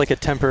 It's like a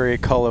temporary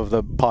cull of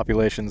the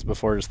populations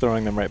before just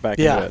throwing them right back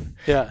into it.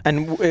 Yeah.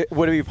 And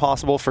would it be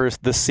possible for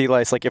the sea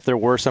lice, like if there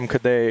were some,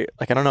 could they,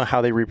 like, I don't know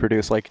how they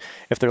reproduce, like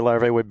if their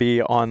larvae would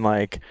be on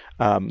like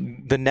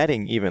the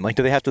netting even, like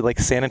do they have to like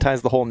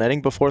sanitize the whole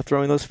netting before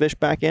throwing those fish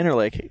back in, or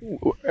like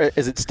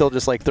is it still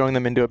just like throwing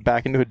them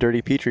back into a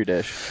dirty petri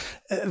dish?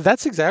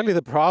 That's exactly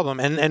the problem.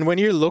 And when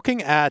you're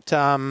looking at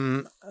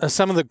some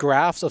of the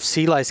graphs of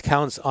sea lice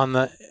counts on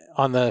the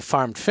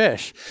farmed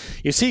fish,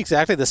 you see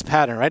exactly this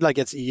pattern, right? Like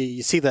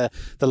you see the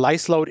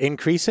lice load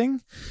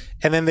increasing,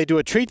 and then they do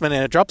a treatment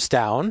and it drops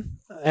down,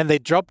 and they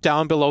drop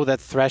down below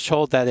that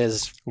threshold that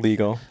is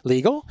legal,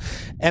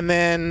 and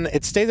then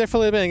it stays there for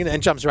a little bit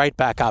and jumps right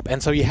back up.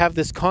 And so you have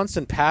this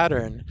constant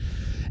pattern.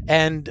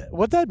 And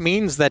what that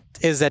means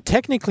is that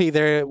technically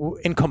they're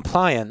in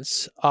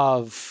compliance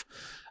of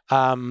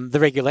the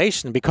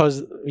regulation,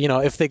 because, you know,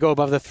 if they go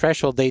above the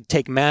threshold, they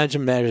take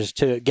management measures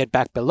to get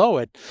back below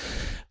it.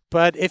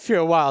 But if you're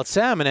a wild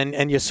salmon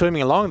and you're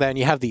swimming along there and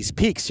you have these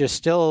peaks, you're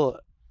still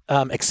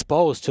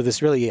exposed to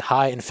this really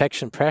high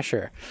infection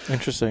pressure.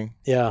 Interesting.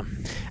 Yeah.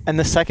 And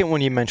the second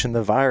one you mentioned,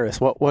 the virus,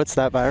 what's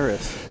that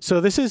virus? So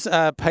this is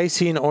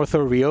Piscine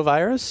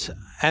orthoreovirus.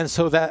 And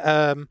so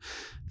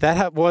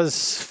that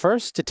was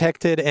first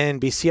detected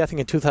in BC, I think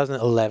in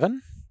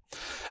 2011.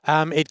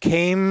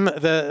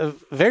 The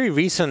very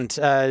recent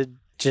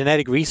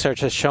genetic research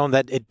has shown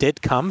that it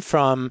did come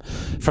from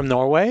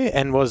Norway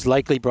and was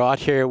likely brought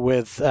here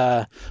with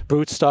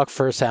broodstock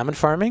for salmon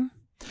farming.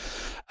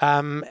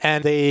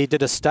 And they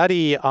did a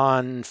study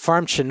on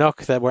farmed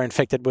Chinook that were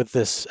infected with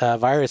this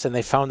virus, and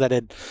they found that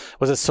it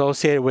was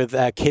associated with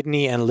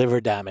kidney and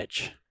liver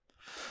damage.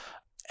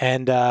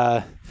 And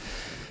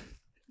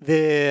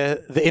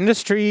the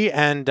industry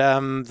and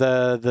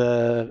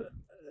the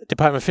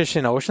Department of Fisheries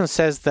and Oceans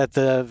says that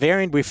the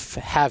variant we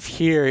have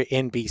here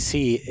in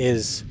BC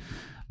is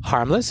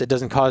harmless. It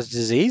doesn't cause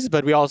disease,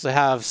 but we also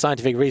have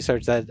scientific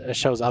research that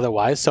shows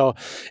otherwise. So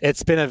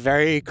it's been a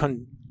very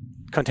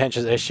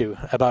contentious issue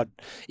about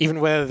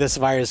even whether this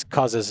virus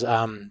causes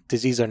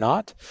disease or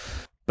not.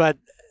 But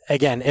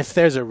again, if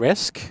there's a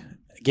risk,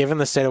 given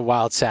the state of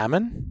wild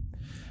salmon,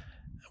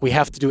 we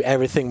have to do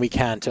everything we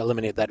can to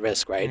eliminate that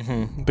risk, right?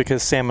 Mm-hmm.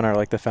 Because salmon are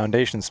like the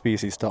foundation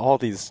species to all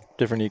these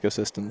different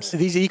ecosystems.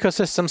 These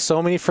ecosystems,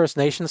 so many First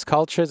Nations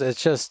cultures,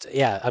 it's just,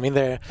 I mean,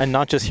 they're... And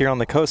not just here on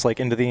the coast, like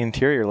into the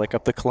interior, like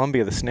up the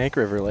Columbia, the Snake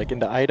River, like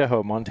into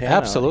Idaho, Montana.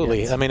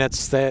 Absolutely. I mean,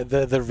 it's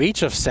the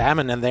reach of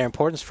salmon and their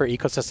importance for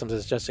ecosystems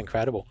is just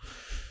incredible.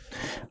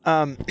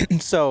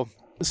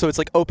 So it's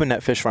like open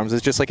net fish farms.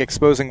 It's just like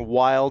exposing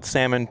wild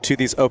salmon to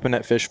these open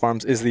net fish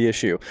farms is the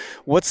issue.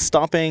 What's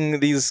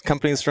stopping these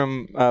companies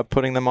from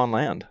putting them on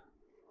land?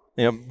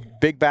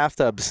 Big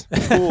bathtubs,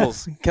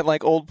 pools, get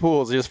like old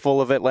pools just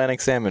full of Atlantic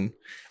salmon.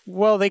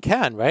 Well, they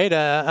can, right?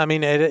 I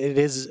mean, it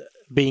is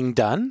being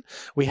done.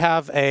 We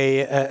have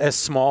a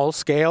small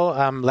scale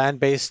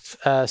land-based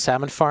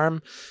salmon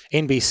farm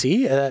in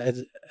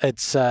BC.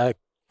 It's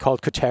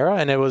called Kutera,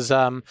 and it was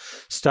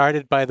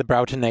started by the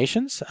Broughton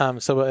Nations,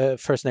 so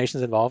First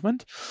Nations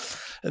involvement.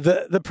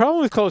 The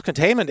problem with closed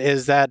containment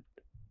is that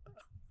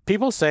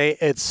people say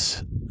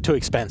it's too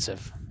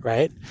expensive,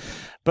 right?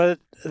 But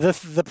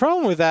the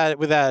problem with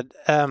that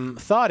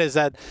thought is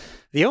that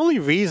the only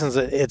reasons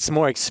that it's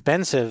more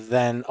expensive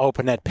than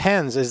open net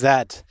pens is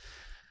that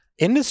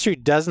industry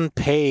doesn't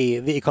pay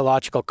the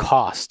ecological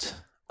cost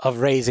of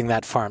raising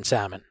that farmed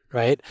salmon,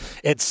 right?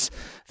 It's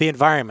the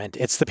environment.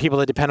 It's the people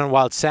that depend on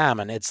wild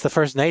salmon. It's the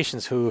First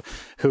Nations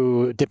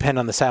who depend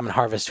on the salmon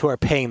harvest who are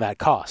paying that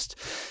cost.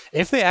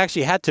 If they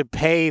actually had to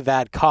pay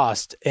that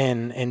cost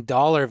in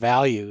dollar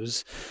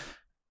values,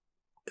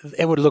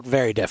 it would look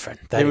very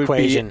different. That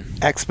equation would be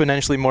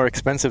exponentially more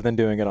expensive than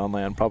doing it on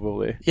land,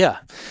 probably. Yeah,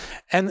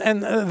 and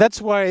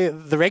that's why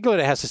the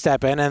regulator has to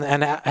step in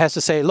and has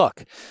to say,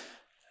 look,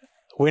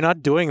 we're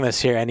not doing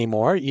this here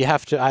anymore. You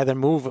have to either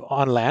move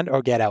on land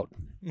or get out.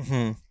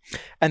 Mm-hmm.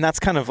 And that's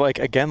kind of like,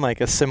 again,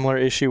 like a similar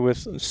issue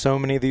with so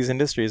many of these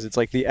industries. It's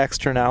like the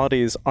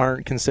externalities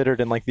aren't considered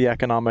in like the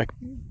economic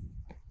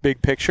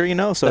big picture, so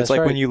That's it's like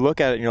right. when you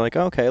look at it and you're like,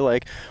 okay,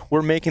 like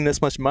we're making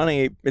this much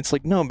money. It's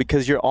like, no,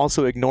 because you're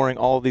also ignoring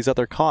all of these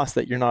other costs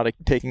that you're not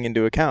taking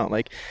into account.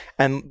 Like,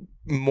 and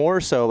more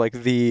so like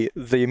the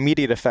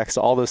immediate effects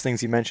to all those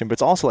things you mentioned, but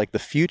it's also like the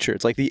future.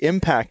 It's like the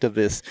impact of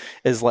this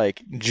is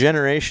like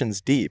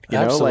generations deep,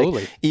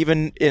 Absolutely. like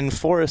even in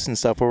forests and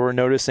stuff where we're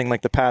noticing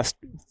like the past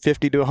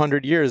 50 to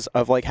 100 years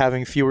of like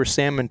having fewer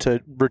salmon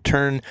to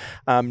return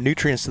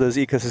nutrients to those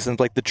ecosystems.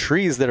 Like the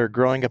trees that are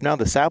growing up now,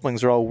 the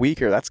saplings are all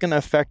weaker. That's going to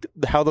affect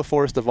how the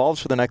forest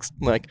evolves for the next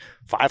like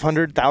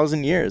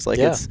 500,000 years. Like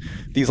it's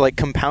these like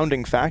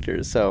compounding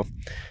factors. So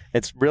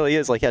it really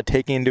is like,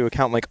 taking into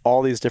account like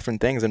all these different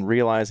things and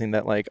realizing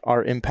that like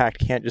our impact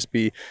can't just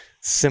be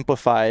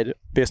simplified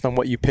based on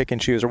what you pick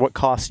and choose or what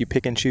costs you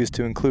pick and choose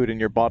to include in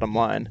your bottom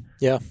line.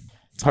 Yeah.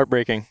 It's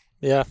heartbreaking.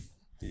 Yeah.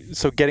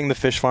 So getting the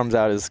fish farms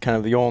out is kind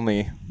of the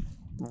only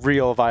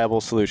real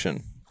viable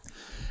solution.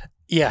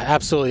 Yeah,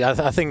 absolutely.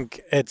 I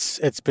think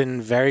it's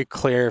been very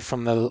clear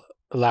from the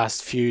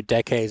last few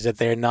decades that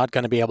they're not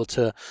going to be able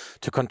to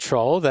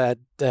control that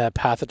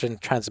pathogen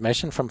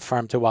transmission from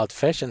farm to wild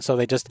fish, and so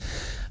they just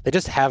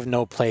have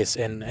no place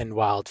in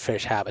wild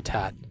fish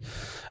habitat.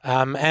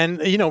 And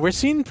we're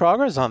seeing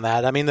progress on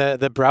that. I mean,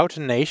 the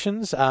Broughton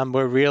Nations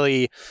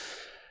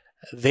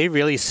they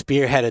really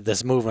spearheaded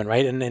this movement,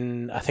 right? And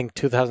in I think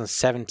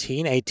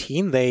 2017,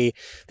 18, they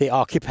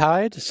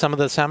occupied some of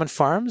the salmon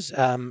farms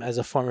as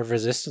a form of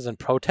resistance and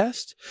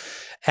protest,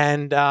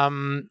 and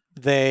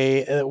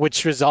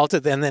which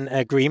resulted in an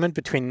agreement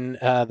between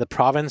the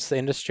province, the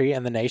industry,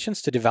 and the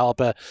nations to develop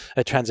a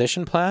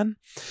transition plan.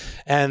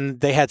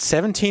 And they had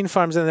 17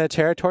 farms in their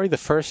territory. The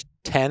first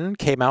 10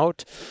 came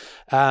out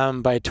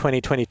by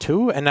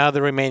 2022, and now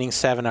the remaining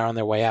 7 are on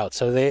their way out.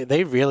 So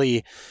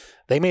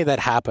they made that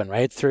happen,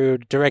 right, through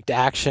direct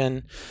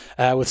action,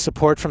 with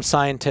support from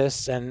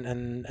scientists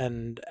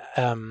and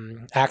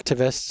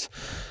activists.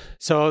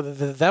 So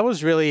that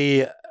was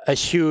really a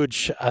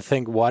huge, I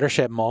think,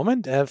 watershed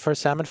moment for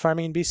salmon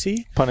farming in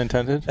BC. Pun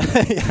intended.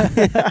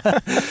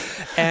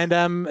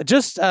 And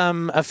just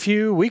a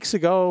few weeks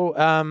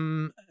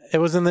ago, it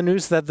was in the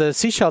news that the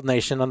Seashell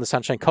Nation on the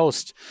Sunshine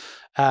Coast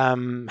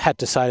had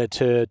decided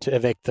to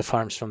evict the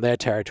farms from their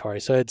territory.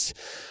 So it's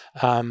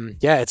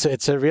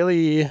a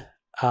really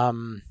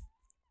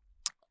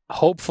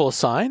hopeful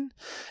sign.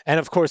 And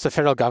of course, the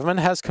federal government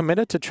has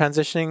committed to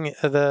transitioning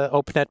the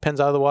open net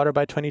pens out of the water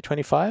by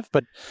 2025.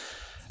 But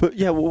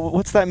yeah,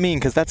 what's that mean?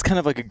 Because that's kind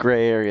of like a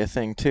gray area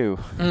thing too.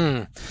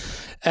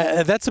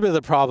 That's a bit of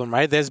the problem,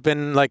 right? There's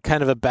been like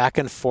kind of a back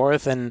and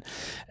forth and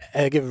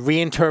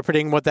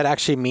reinterpreting what that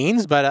actually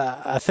means. But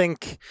I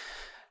think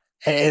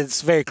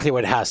it's very clear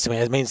what it has to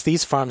mean. It means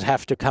these farms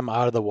have to come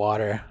out of the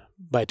water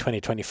by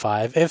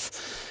 2025.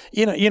 If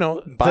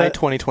by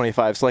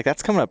 2025, so like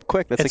that's coming up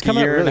quick. That's it's like a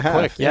year really and a half.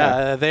 Quick.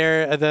 Yeah,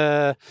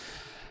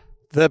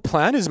 the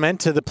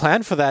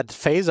plan for that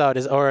phase out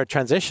or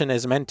transition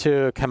is meant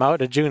to come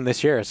out in June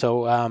this year.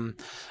 So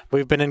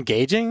we've been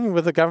engaging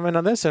with the government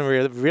on this, and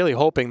we're really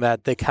hoping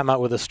that they come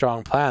out with a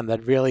strong plan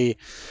that really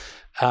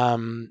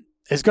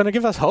is going to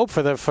give us hope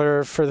for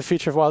the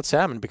future of wild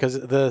salmon,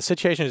 because the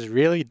situation is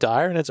really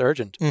dire and it's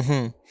urgent.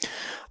 Mm-hmm.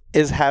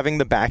 is having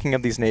the backing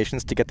of these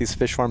nations to get these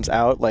fish farms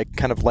out, like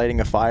kind of lighting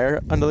a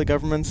fire under the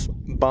government's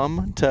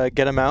bum to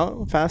get them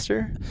out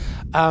faster?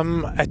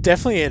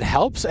 Definitely, it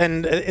helps,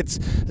 and it's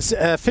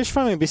fish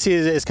farming in BC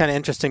is kind of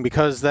interesting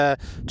because to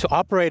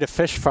operate a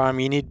fish farm,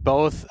 you need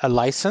both a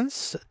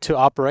license to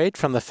operate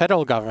from the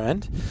federal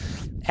government,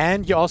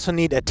 and you also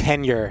need a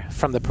tenure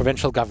from the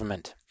provincial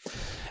government.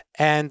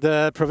 And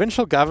the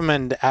provincial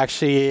government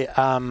actually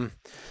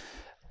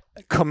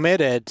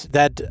committed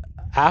that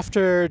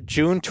after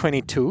June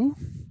 22,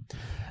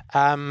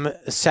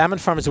 salmon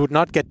farmers would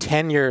not get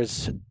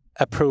tenures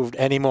approved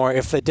anymore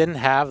if they didn't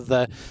have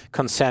the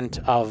consent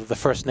of the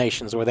First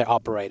Nations where they're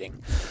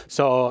operating.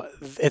 So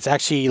it's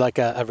actually like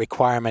a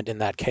requirement in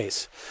that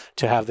case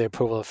to have the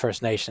approval of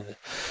First Nations.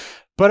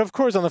 But of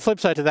course, on the flip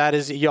side to that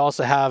is you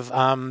also have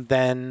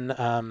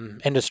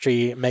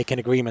industry making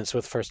agreements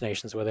with First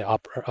Nations where they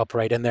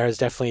operate, and there is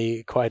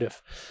definitely quite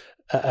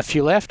a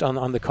few left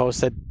on the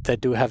coast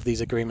that do have these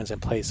agreements in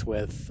place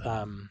with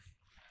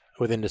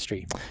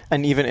industry,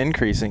 and even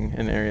increasing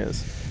in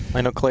areas.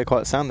 I know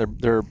Kilian Sound,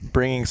 they're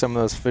bringing some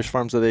of those fish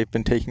farms that they've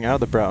been taking out of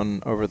the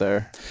Broughton over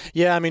there.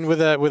 Yeah, I mean,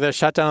 with a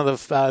shutdown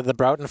of the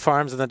Broughton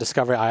farms and the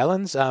Discovery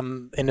Islands,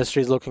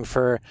 industry is looking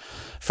for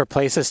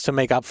places to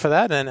make up for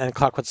that, and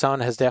Kilian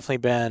Sound has definitely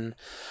been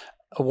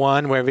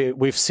one where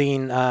we've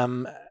seen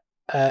an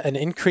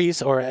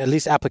increase, or at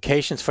least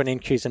applications for an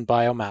increase in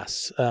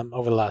biomass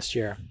over the last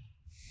year.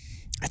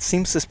 It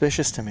seems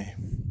suspicious to me.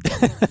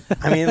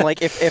 I mean,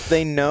 like, if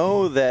they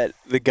know that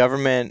the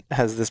government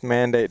has this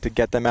mandate to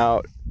get them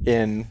out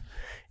in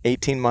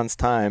 18 months'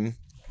 time,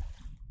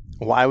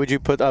 why would you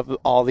put up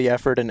all the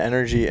effort and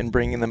energy in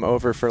bringing them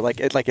over for,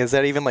 is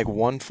that even,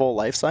 one full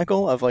life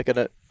cycle of,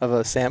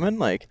 a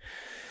salmon?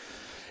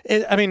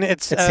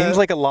 It seems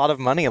like a lot of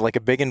money, like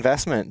a big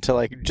investment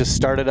to, just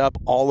start it up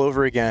all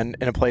over again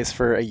in a place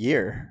for a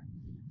year.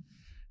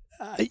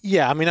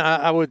 Yeah, I mean,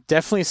 I would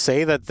definitely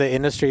say that the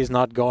industry is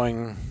not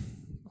going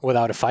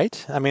without a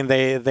fight. I mean,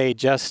 they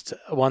just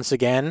once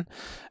again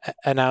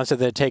announced that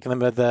they're taking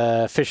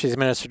the fisheries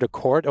minister to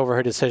court over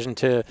her decision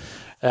to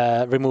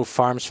remove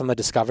farms from the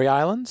Discovery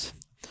Islands.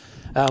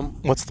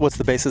 What's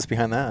the basis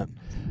behind that?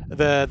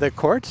 The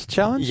court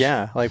challenge?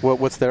 Yeah,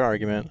 what's their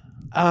argument?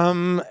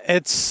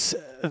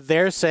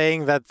 They're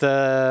saying that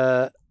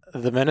the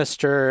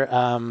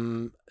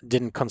minister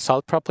didn't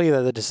consult properly,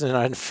 that the decision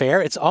is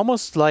unfair. It's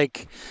almost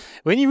like,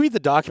 when you read the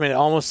document, it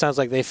almost sounds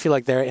like they feel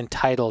like they're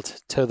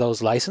entitled to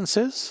those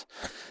licenses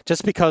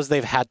just because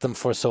they've had them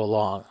for so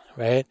long,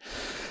 right?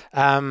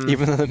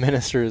 Even though the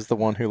minister is the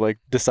one who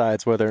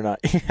decides whether or not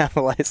you have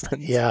a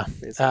license. Yeah.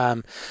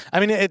 I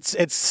mean,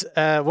 it's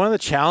one of the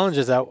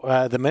challenges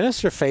that the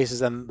minister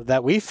faces and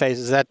that we face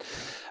is that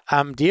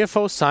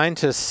DFO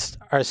scientists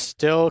are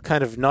still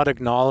kind of not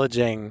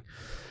acknowledging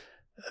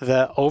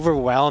the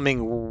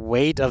overwhelming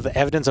weight of the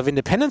evidence of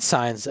independent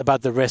science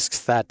about the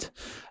risks that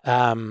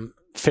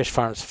fish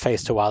farms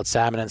face to wild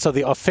salmon. And so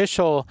the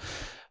official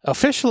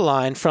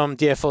line from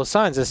DFO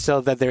science is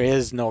still that there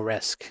is no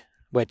risk,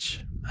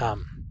 which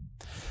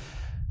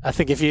I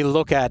think if you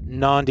look at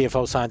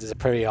non-DFO science, it's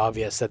pretty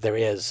obvious that there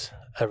is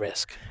a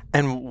risk.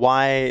 And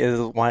why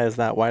is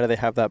that? Why do they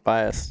have that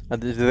bias?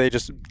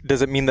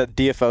 Does it mean that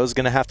DFO is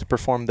going to have to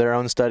perform their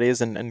own studies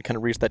and kind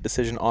of reach that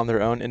decision on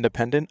their own,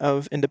 independent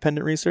of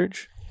independent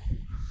research?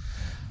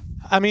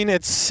 I mean,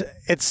 it's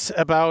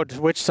about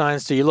which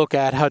science do you look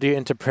at? How do you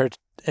interpret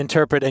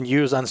and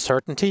use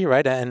uncertainty,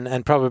 right?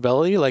 And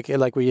probability,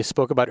 like we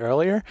spoke about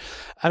earlier.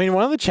 I mean,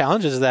 one of the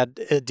challenges is that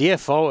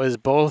DFO is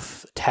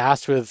both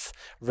tasked with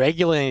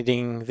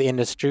regulating the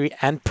industry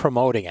and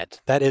promoting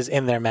it. That is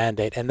in their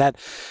mandate. And that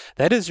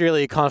is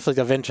really a conflict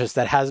of interest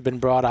that has been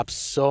brought up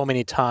so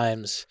many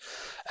times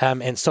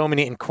in so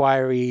many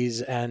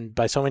inquiries and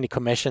by so many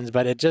commissions,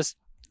 but it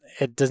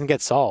doesn't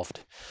get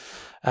solved.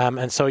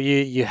 And so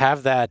you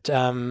have that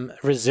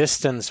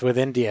resistance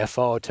within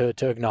DFO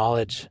to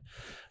acknowledge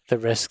the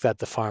risk that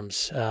the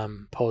farms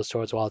pose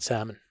towards wild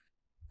salmon.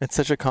 It's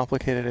such a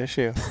complicated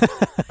issue.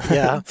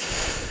 Yeah.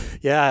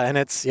 And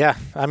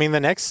I mean, the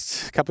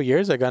next couple of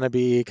years are going to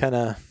be kind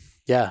of,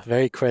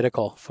 very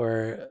critical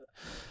for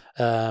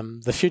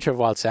the future of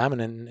wild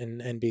salmon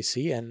in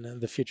BC and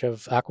the future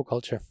of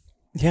aquaculture.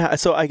 Yeah.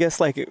 So I guess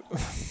why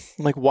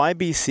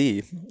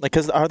BC?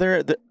 Because are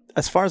there,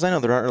 as far as I know,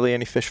 there aren't really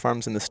any fish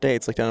farms in the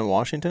States, down in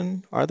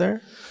Washington, are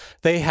there?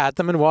 They had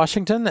them in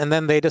Washington, and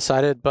then they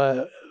decided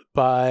by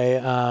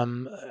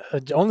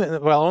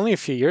only a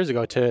few years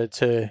ago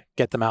to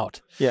get them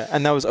out. Yeah,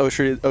 and that was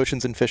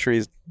Oceans and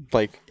Fisheries,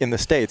 in the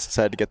States,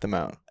 decided to get them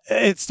out.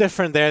 It's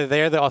different there.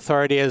 There, the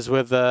authority is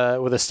with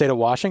the state of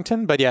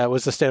Washington, but yeah, it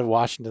was the state of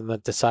Washington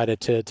that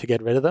decided to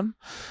get rid of them.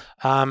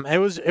 It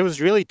was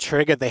really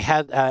triggered. They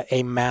had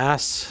a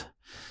mass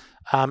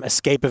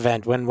escape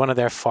event when one of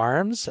their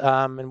farms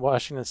in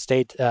Washington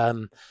State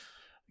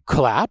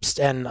collapsed,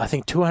 and I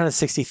think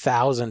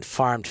 260,000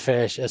 farmed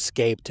fish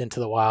escaped into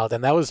the wild.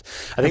 And that was,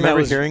 I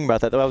remember hearing about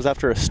that. That was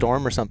after a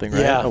storm or something,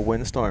 right? Yeah. A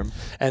windstorm.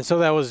 And so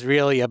that was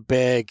really a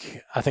big,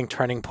 I think,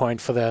 turning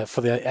point for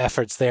the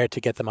efforts there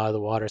to get them out of the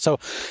water. So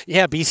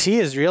yeah, BC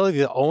is really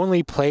the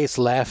only place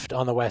left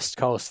on the West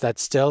Coast that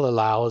still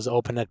allows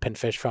open net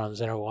pinfish farms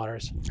in our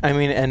waters. I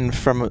mean, and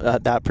from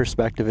that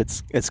perspective,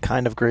 it's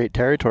kind of great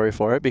territory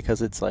for it,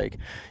 because it's like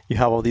you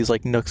have all these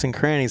like nooks and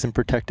crannies and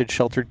protected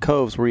sheltered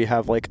coves where you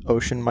have like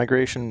ocean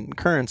migration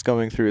currents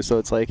going through. So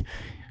it's like,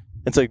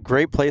 it's a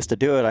great place to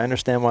do it. I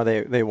understand why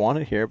they want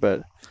it here,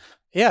 but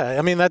yeah,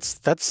 I mean, that's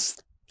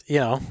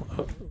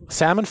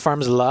salmon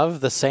farms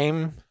love the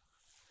same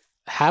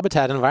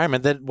habitat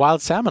environment that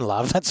wild salmon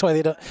love. That's why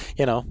they don't,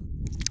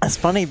 It's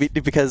funny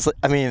because,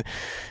 I mean,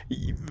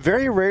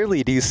 very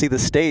rarely do you see the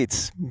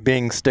states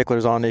being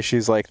sticklers on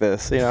issues like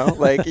this,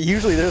 Like,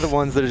 usually they're the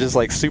ones that are just,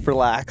 like, super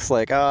lax,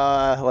 like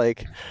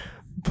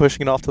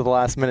pushing it off to the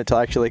last minute to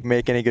actually, like,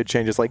 make any good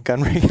changes, like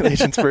gun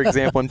regulations, for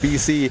example. In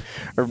BC,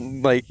 or,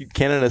 like,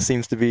 Canada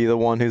seems to be the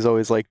one who's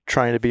always, like,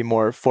 trying to be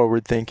more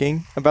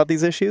forward-thinking about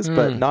these issues,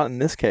 but not in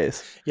this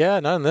case. Yeah,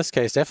 not in this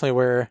case. Definitely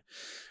we're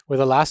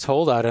the last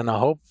holdout, and I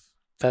hope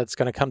that's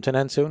going to come to an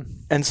end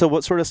soon. And so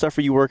what sort of stuff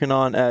are you working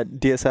on at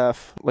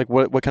DSF? Like,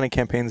 what kind of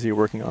campaigns are you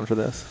working on for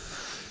this?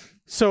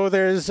 So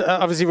there's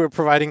obviously we're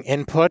providing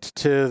input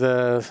to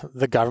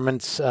the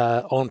government's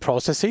own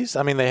processes.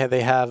 I mean,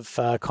 they have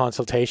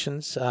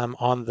consultations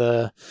on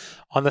the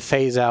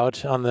phase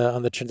out, on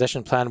the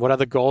transition plan. What are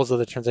the goals of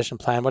the transition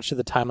plan? What should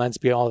the timelines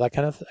be? All that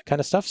kind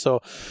of stuff. So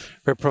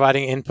we're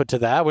providing input to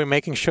that. We're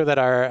making sure that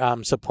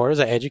our supporters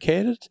are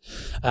educated.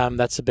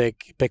 That's a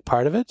big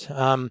part of it.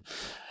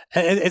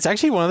 It's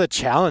actually one of the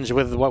challenges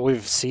with what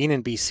we've seen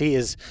in BC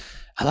is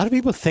a lot of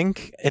people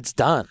think it's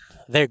done.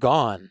 They're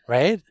gone,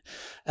 right?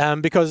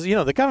 Because,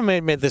 the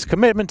government made this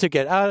commitment to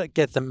get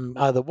them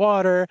out of the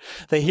water.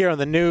 They hear on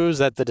the news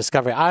that the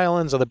Discovery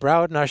Islands or the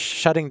Broughton are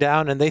shutting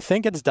down, and they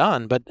think it's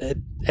done, but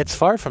it's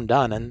far from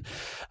done. And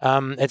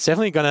it's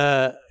definitely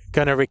gonna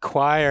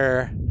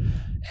require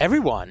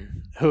everyone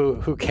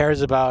who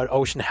cares about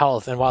ocean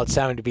health and wild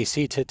salmon in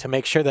BC to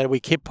make sure that we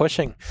keep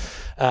pushing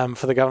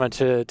for the government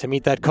to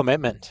meet that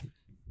commitment.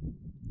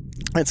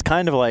 It's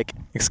kind of like,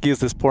 excuse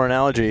this poor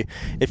analogy,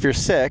 if you're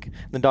sick,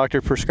 the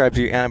doctor prescribes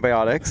you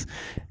antibiotics,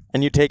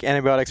 and you take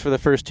antibiotics for the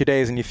first 2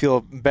 days and you feel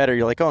better,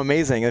 you're like, oh,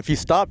 amazing. If you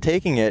stop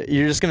taking it,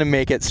 you're just going to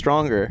make it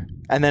stronger.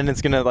 And then it's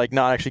going to like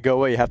not actually go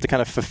away. You have to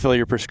kind of fulfill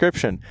your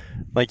prescription.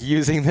 Like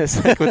using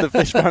this like with the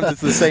fish farms,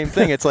 it's the same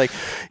thing. It's like,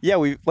 yeah,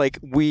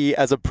 we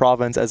as a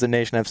province, as a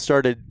nation have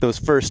started those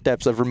first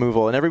steps of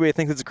removal, and everybody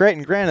thinks it's great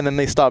and grand, and then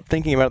they stop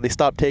thinking about it. They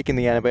stop taking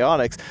the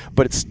antibiotics,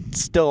 but it's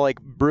still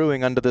like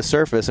brewing under the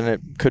surface, and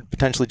it could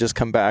potentially just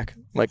come back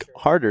like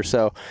harder.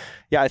 So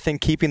yeah, I think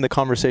keeping the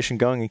conversation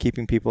going and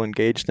keeping people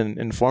engaged and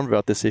informed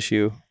about this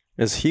issue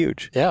is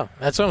huge. Yeah,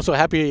 that's why I'm so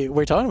happy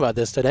we're talking about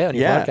this today on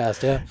your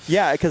podcast.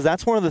 Yeah, because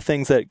that's one of the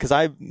things that, because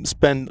I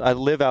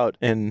live out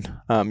in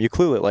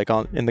Ucluelet, like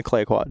in the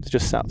Clayoquot,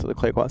 just south of the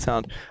Clayoquot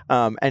Sound,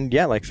 and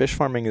yeah, like fish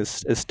farming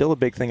is still a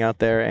big thing out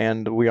there,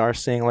 and we are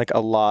seeing like a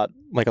lot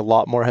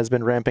more has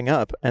been ramping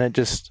up, and it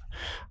just,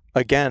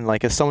 again,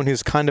 like as someone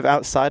who's kind of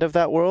outside of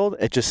that world,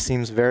 it just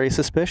seems very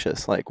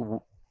suspicious.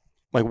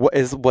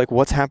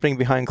 What's happening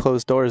behind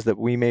closed doors that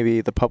we, maybe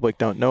the public,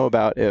 don't know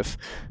about, if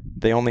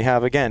they only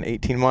have, again,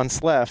 18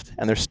 months left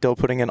and they're still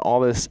putting in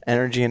all this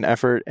energy and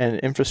effort and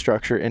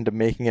infrastructure into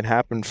making it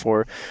happen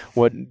for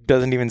what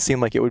doesn't even seem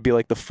like it would be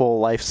like the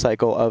full life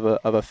cycle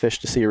of a fish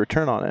to see a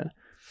return on it.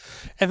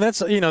 And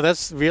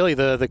that's really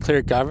the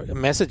clear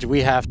message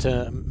we have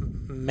to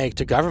make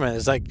to government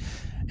is like,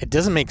 it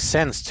doesn't make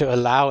sense to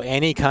allow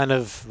any kind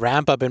of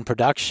ramp up in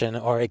production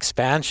or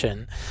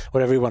expansion,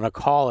 whatever you want to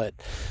call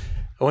it.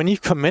 When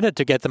you've committed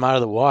to get them out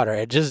of the water,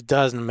 it just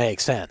doesn't make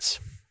sense.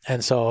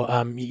 And so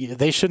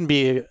they shouldn't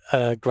be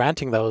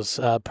granting those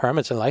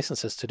permits and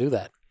licenses to do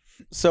that.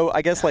 So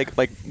I guess like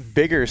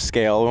bigger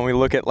scale, when we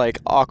look at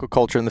like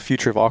aquaculture and the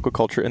future of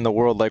aquaculture in the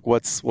world, like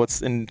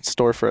what's in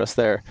store for us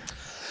there?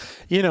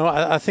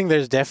 I think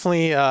there's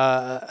definitely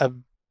a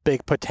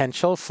big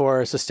potential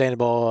for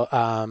sustainable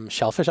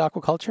shellfish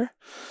aquaculture.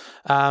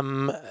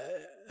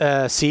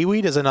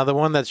 Seaweed is another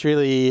one that's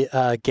really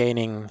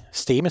gaining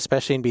steam,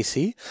 especially in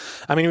BC.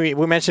 I mean,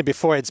 we mentioned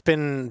before, it's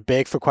been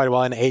big for quite a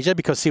while in Asia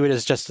because seaweed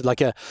is just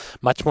like a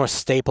much more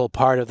staple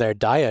part of their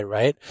diet,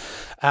 right?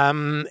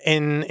 In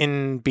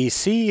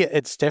BC,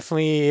 it's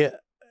definitely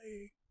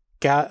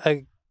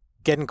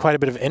getting quite a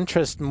bit of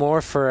interest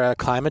more for a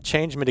climate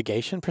change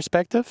mitigation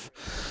perspective.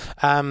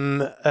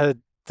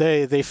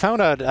 They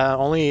found out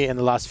only in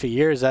the last few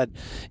years that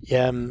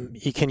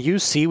you can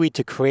use seaweed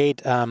to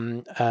create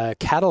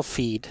cattle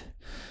feed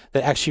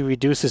that actually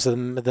reduces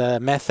the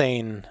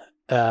methane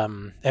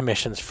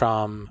emissions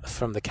from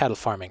the cattle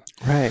farming.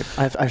 Right.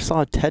 I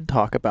saw a TED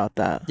talk about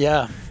that.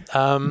 Yeah.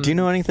 Do you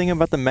know anything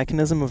about the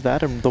mechanism of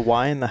that, and the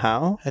why and the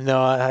how?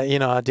 No,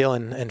 I deal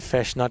in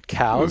fish, not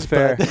cows.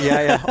 Fair. But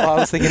Yeah. Well, I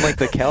was thinking like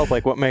the kelp,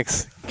 like what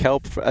makes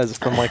kelp as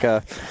from like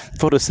a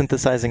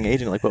photosynthesizing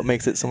agent? Like, what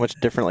makes it so much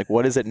different? Like,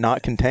 what does it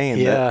not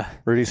contain that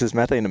reduces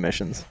methane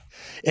emissions?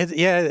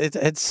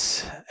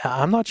 It's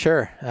I'm not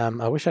sure.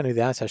 I wish I knew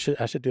the answer.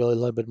 I should do a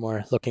little bit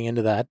more looking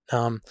into that.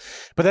 But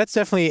that's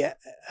definitely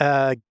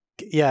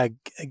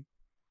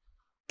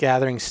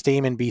gathering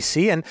steam in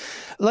BC. And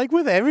like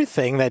with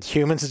everything that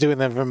humans do in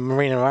the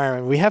marine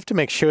environment, we have to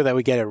make sure that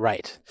we get it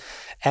right.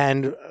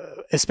 And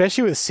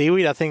especially with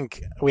seaweed, I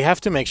think we have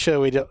to make sure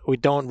we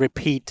don't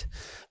repeat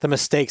the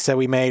mistakes that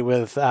we made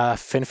with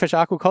finfish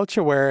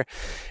aquaculture, where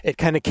it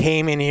kind of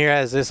came in here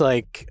as this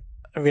like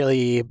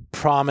really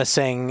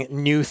promising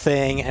new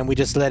thing, and we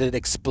just let it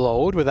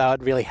explode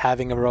without really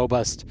having a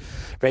robust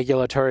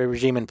regulatory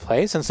regime in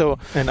place. And so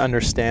an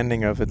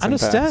understanding of its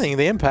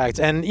the impacts.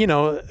 And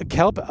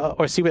kelp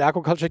or seaweed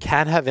aquaculture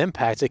can have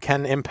impacts. It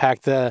can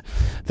impact the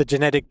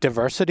genetic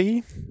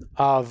diversity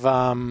of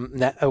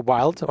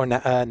wild or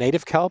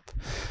native kelp.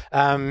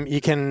 You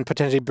can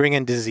potentially bring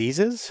in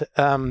diseases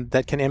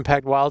that can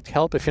impact wild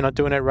kelp if you're not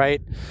doing it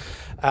right.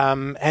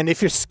 And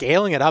if you're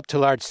scaling it up to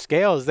large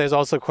scales, there's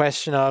also a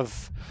question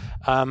of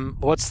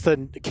what's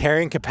the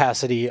carrying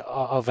capacity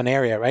of an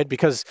area, right?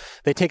 Because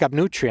they take up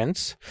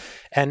nutrients.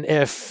 And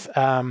if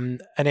an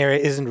area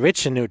isn't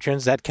rich in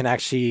nutrients, that can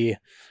actually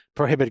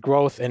prohibit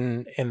growth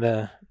in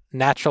the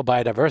natural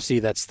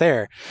biodiversity that's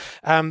there.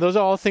 Those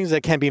are all things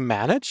that can be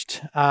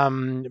managed,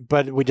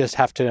 but we just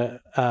have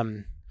to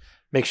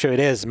make sure it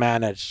is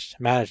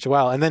managed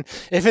well. And then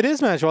if it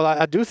is managed well,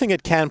 I do think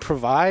it can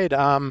provide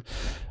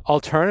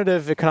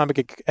alternative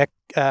economic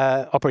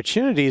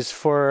opportunities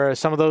for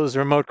some of those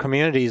remote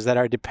communities that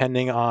are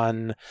depending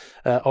on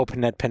open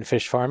net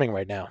pinfish farming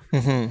right now.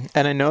 Mm-hmm.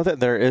 And I know that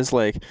there is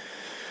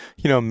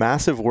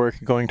massive work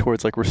going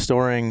towards like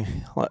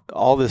restoring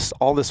all this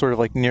sort of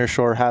like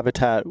nearshore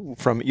habitat,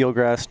 from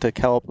eelgrass to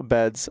kelp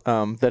beds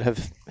that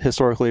have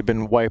historically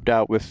been wiped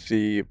out with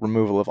the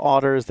removal of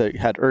otters that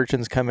had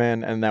urchins come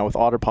in, and now with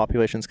otter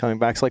populations coming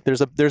back. So like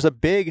there's a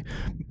big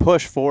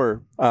push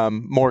for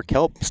more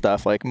kelp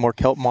stuff, like more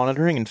kelp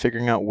monitoring and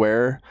figuring out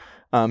where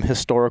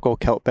historical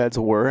kelp beds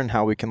were and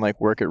how we can like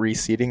work at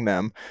reseeding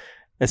them.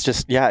 It's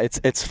just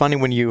it's funny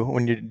when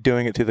you're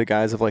doing it through the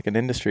guise of like an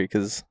industry,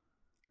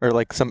 or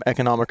like some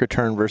economic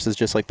return versus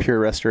just like pure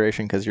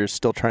restoration, because you're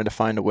still trying to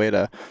find a way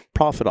to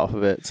profit off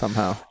of it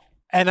somehow.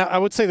 And I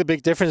would say the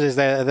big difference is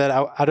that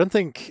I don't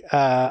think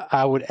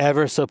I would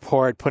ever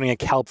support putting a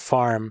kelp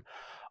farm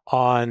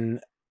on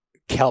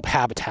kelp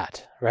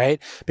habitat,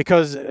 right?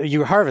 Because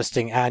you're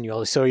harvesting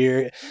annually, so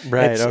you're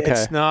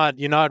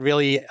not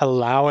really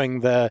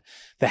allowing the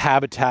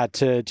habitat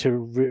to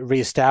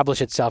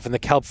reestablish itself and the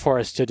kelp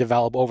forest to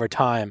develop over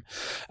time.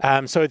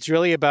 So it's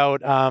really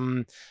about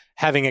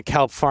having a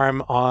kelp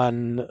farm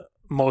on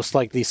most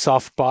likely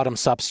soft bottom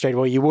substrate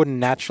where you wouldn't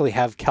naturally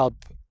have kelp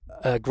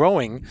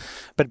growing,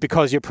 but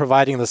because you're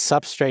providing the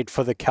substrate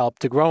for the kelp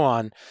to grow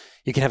on,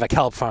 you can have a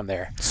kelp farm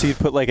there. So you'd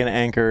put like an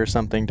anchor or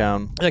something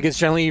down? Like it's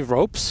generally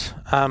ropes,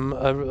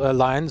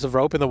 lines of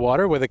rope in the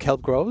water where the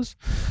kelp grows.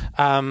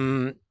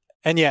 But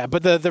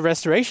the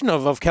restoration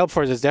of kelp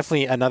forests is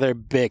definitely another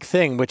big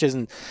thing,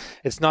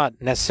 it's not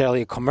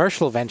necessarily a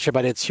commercial venture,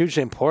 but it's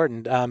hugely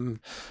important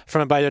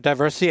from a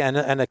biodiversity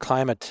and a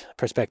climate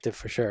perspective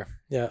for sure.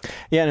 Yeah.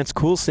 Yeah, and it's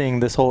cool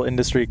seeing this whole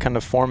industry kind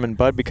of form and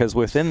bud, because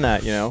within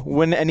that,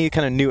 when any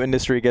kind of new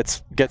industry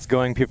gets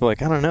going, people are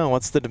like, I don't know,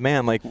 what's the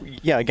demand? Like,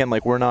 yeah, again,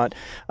 like we're not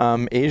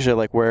Asia,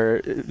 like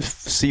where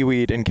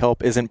seaweed and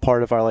kelp isn't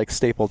part of our like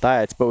staple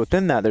diets, but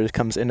within that there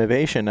comes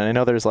innovation. And I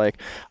know there's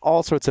like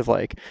all sorts of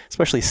like,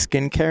 especially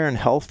skincare and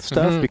health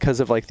stuff,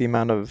 because of like the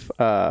amount of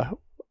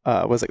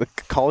was it like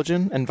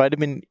collagen and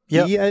vitamin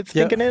E, I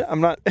think in it.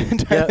 I'm not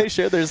entirely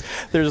sure.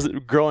 There's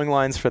growing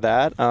lines for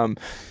that.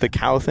 The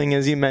cow thing,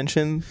 as you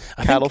mentioned,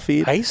 cattle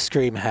feed. Ice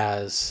cream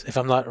has, if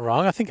I'm not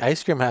wrong, I think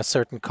ice cream has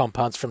certain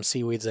compounds from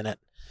seaweeds in it.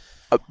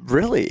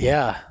 Really?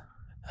 Yeah.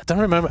 I don't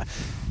remember.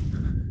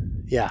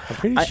 Yeah, I'm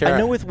pretty sure. I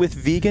know with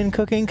vegan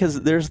cooking,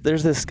 because there's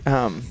this guy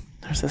on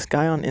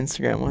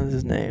Instagram. What is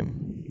his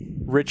name?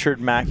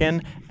 Richard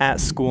Mackin at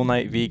School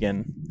Night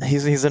Vegan.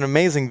 He's an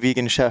amazing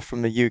vegan chef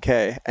from the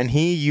UK, and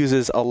he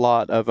uses a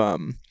lot of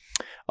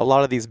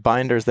these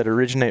binders that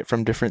originate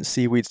from different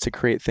seaweeds to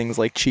create things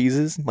like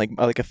cheeses, like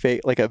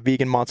a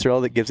vegan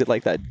mozzarella that gives it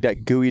like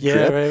that gooey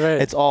drip. Right.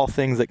 It's all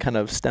things that kind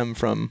of stem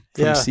from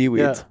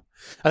seaweeds. Yeah.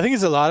 I think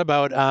it's a lot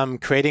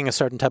about creating a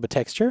certain type of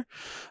texture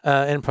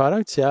in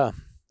products. Yeah,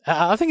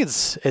 I think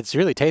it's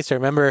really tasty. I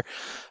remember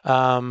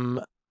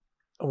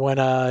when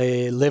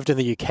I lived in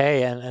the UK,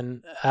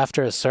 and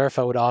after a surf,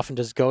 I would often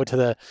just go to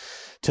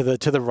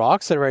the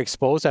rocks that were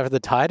exposed after the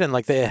tide, and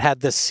like they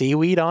had this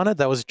seaweed on it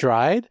that was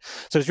dried,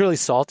 so it's really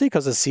salty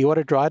because the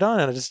seawater dried on,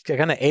 and I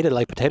kind of ate it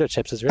like potato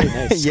chips. It's really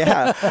nice.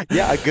 yeah,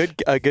 a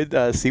good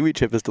seavid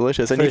chip is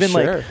delicious, and even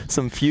like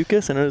some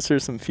fucus. I noticed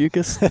there's some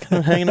fucus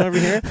kind of hanging over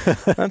here.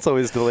 That's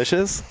always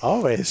delicious.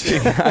 Always.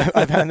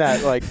 I've had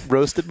that like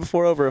roasted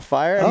before over a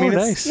fire. I mean,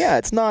 nice.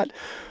 It's not.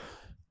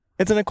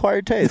 It's an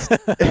acquired taste.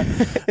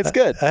 It's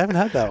good. I haven't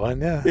had that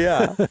one. Yeah.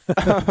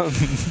 Yeah.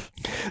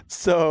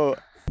 So.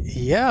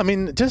 Yeah, I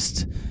mean,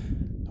 just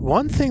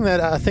one thing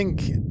that I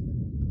think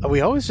we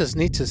always just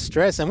need to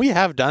stress, and we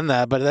have done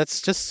that, but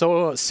that's just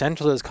so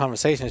central to this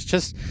conversation. It's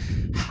just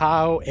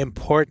how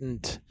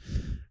important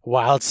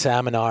wild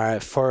salmon are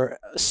for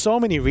so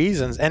many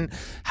reasons, and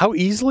how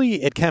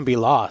easily it can be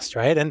lost,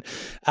 right? And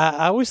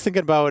I always think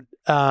about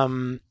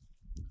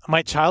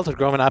my childhood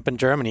growing up in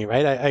Germany,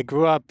 right? I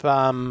grew up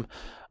on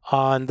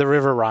the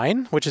River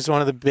Rhine, which is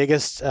one of the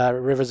biggest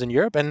rivers in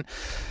Europe, and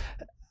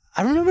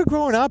I remember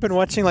growing up and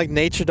watching like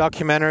nature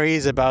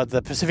documentaries about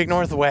the Pacific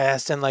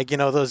Northwest and like,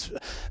 those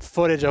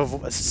footage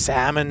of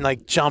salmon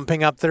like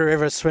jumping up the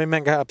river,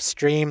 swimming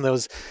upstream,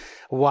 those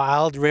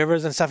wild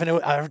rivers and stuff. And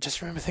I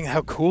just remember thinking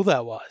how cool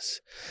that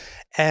was.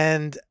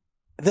 And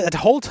that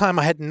whole time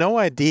I had no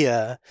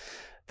idea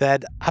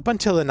that up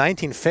until the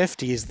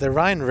 1950s, the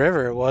Rhine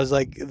River was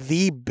like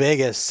the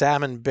biggest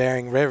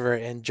salmon-bearing river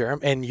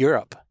in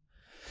Europe.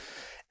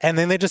 And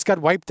then they just got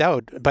wiped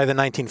out by the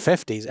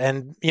 1950s.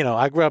 And,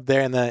 I grew up there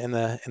in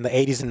the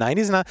 80s and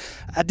 90s, and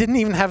I didn't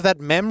even have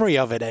that memory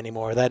of it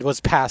anymore that was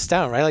passed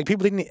down, right? Like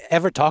people didn't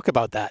ever talk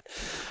about that.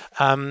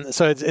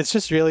 So it's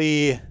just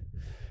really,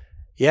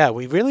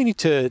 we really need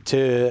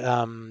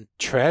to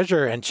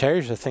treasure and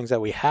cherish the things that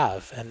we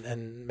have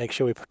and make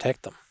sure we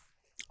protect them.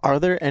 Are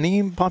there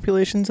any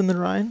populations in the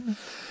Rhine?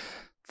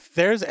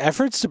 There's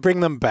efforts to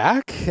bring them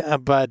back,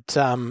 but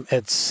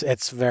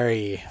it's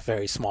very,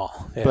 very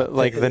small. Yeah. But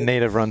like the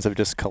native runs have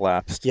just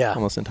collapsed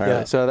almost entirely.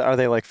 Yeah. So are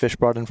they like fish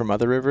brought in from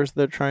other rivers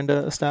they're trying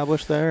to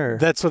establish there? Or?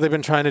 That's what they've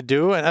been trying to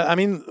do. And I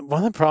mean,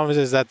 one of the problems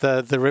is that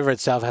the river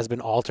itself has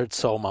been altered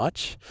so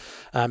much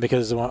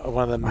because one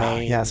of the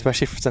main... Yeah,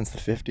 especially since the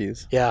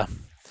 50s. Yeah.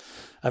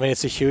 I mean,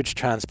 it's a huge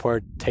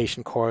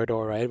transportation corridor,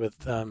 right,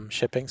 with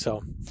shipping.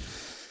 So,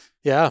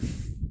 yeah.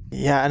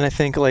 Yeah, and I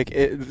think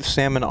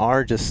salmon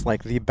are just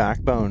like the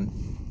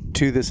backbone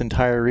to this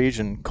entire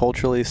region,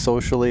 culturally,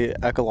 socially,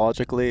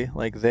 ecologically.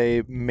 Like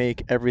they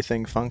make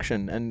everything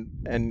function,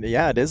 and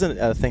it isn't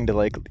a thing to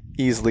like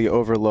easily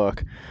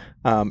overlook.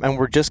 And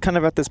we're just kind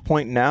of at this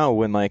point now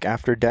when like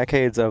after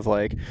decades of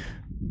like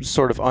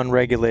sort of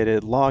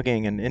unregulated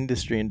logging and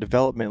industry and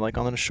development like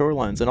on the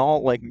shorelines and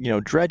all like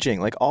dredging,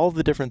 like all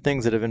the different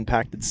things that have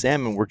impacted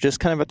salmon, we're just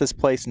kind of at this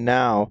place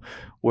now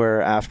where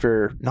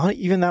after not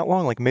even that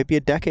long, like maybe a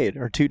decade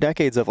or 2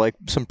 decades of like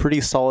some pretty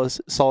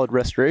solid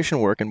restoration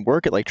work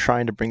at like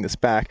trying to bring this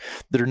back,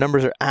 that our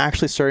numbers are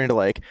actually starting to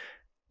like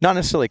not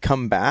necessarily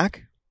come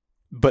back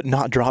but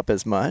not drop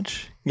as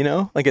much,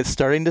 like it's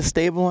starting to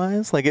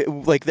stabilize.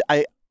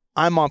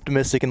 I'm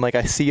optimistic and like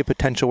I see a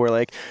potential where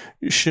like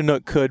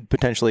Chinook could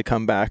potentially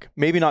come back.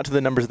 Maybe not to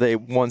the numbers they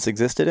once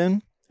existed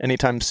in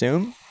anytime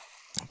soon,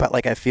 but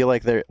like I feel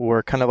like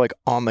we're kind of like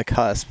on the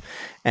cusp,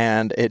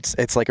 and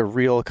it's like a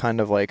real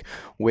kind of like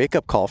wake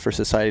up call for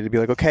society to be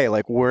like, okay,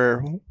 like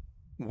we're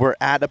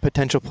at a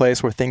potential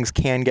place where things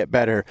can get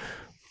better.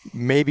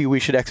 Maybe we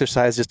should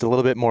exercise just a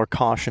little bit more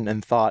caution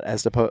and thought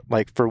as to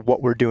like for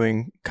what we're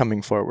doing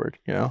coming forward,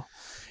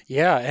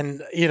 Yeah,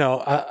 and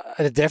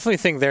I definitely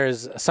think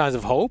there's signs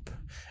of hope,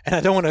 and I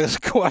don't want to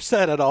squash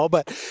that at all.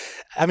 But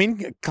I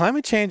mean,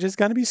 climate change is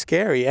going to be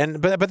scary,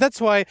 but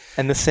that's why.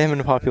 And the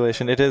salmon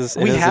population,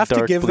 we have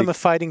to give them a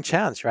fighting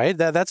chance, right?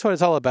 That's what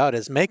it's all about: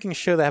 is making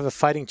sure they have a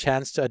fighting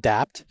chance to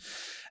adapt,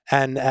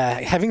 and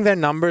having their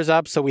numbers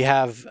up, so we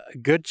have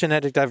good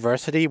genetic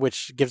diversity,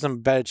 which gives them a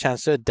better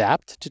chance to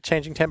adapt to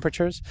changing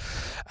temperatures.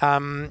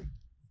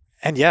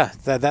 And yeah,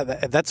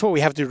 that's what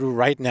we have to do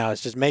right now, is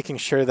just making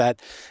sure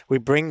that we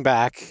bring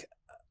back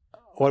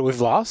what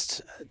we've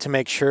lost to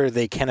make sure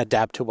they can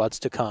adapt to what's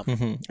to come.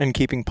 Mm-hmm. And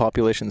keeping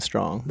populations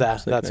strong.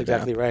 That's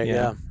exactly right.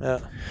 Yeah.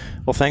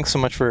 Well, thanks so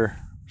much for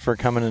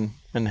coming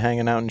and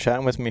hanging out and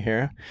chatting with me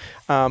here.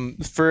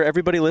 For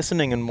everybody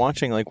listening and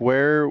watching, like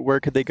where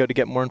could they go to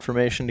get more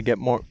information, to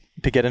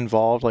get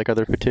involved? Like, are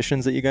there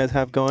petitions that you guys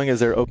have going? Is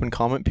there open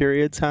comment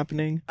periods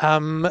happening?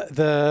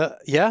 The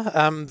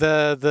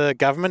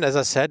government, as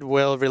I said,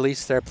 will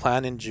release their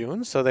plan in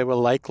June, so they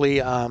will likely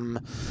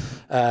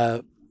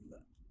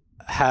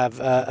have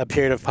a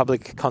period of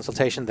public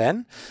consultation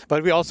then.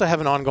 But we also have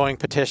an ongoing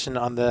petition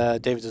on the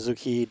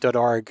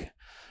davidsuzuki.org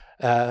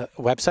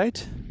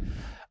website.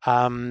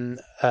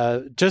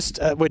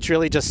 Which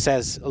really just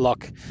says,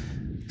 look,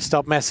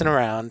 stop messing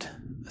around,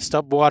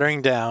 stop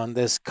watering down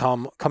this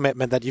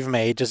commitment that you've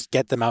made, just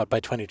get them out by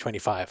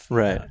 2025.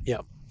 Right.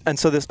 Yeah. And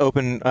so this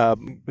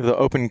the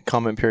open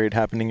comment period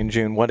happening in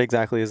June, what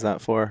exactly is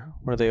that for?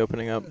 What are they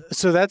opening up?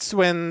 So that's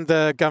when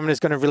the government is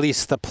going to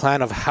release the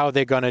plan of how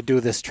they're going to do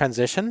this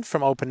transition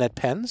from open net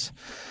pens.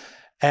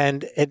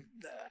 And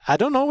I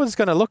don't know what it's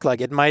going to look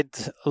like. It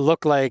might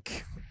look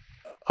like,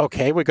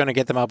 okay, we're going to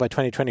get them out by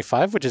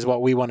 2025, which is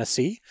what we want to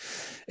see.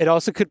 It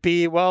also could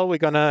be, well, we're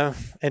going to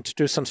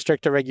introduce some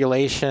stricter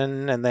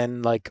regulation and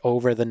then like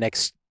over the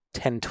next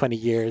 10, 20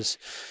 years,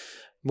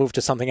 move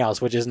to something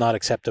else, which is not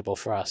acceptable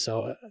for us.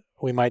 So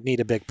we might need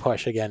a big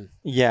push again.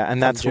 Yeah,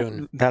 and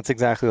that's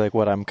exactly like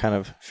what I'm kind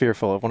of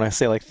fearful of when I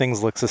say like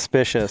things look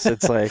suspicious.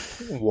 It's like,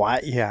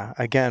 why? Yeah,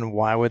 again,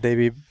 why would they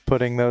be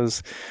putting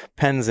those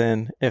pens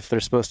in if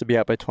they're supposed to be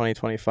out by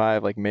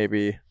 2025? Like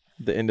maybe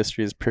the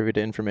industry is privy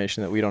to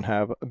information that we don't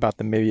have about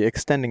them maybe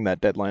extending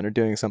that deadline or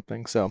doing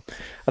something. So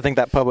I think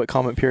that public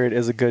comment period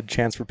is a good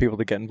chance for people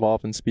to get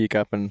involved and speak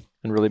up and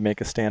really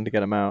make a stand to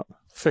get them out.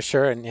 For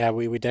sure. And yeah,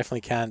 we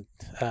definitely can't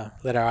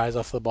let our eyes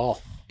off the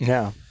ball.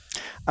 Yeah.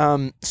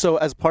 So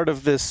as part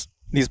of these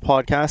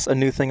podcasts, a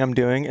new thing I'm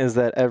doing is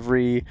that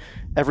every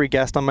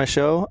guest on my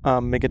show,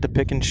 they get to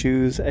pick and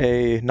choose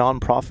a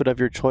nonprofit of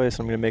your choice.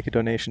 I'm going to make a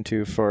donation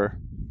to for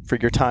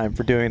your time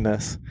for doing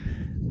this.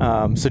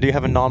 So do you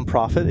have a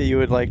nonprofit that you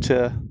would like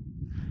to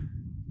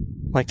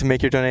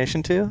make your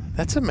donation to?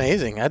 That's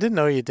amazing. I didn't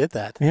know you did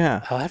that.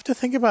 Yeah. I'll have to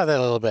think about that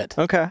a little bit.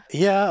 Okay.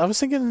 Yeah, I was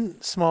thinking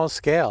small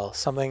scale,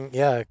 something,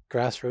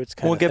 grassroots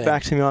kind of thing. Get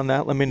back to me on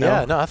that. Let me know.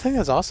 Yeah, no, I think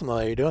that's awesome though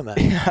that you're doing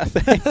that. Yeah,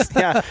 thanks.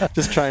 Yeah,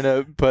 just trying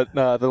to put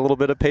the little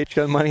bit of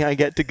Patreon money I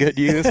get to good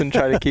use and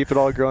try to keep it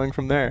all growing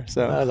from there.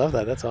 So I love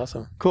that. That's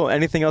awesome. Cool.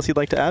 Anything else you'd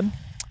like to add?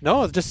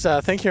 No, just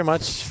thank you very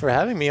much for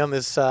having me on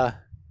this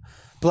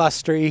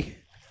blustery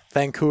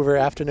Vancouver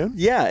afternoon.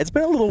 Yeah, it's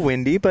been a little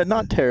windy, but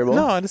not terrible.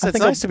 No, it's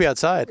nice to be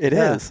outside. It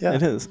is.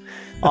 It is.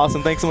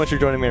 Awesome. Thanks so much for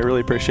joining me. I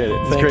really appreciate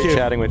it. It's great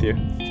chatting with you.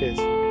 Cheers.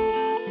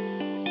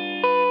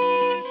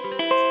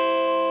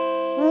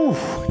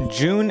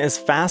 June is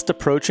fast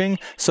approaching,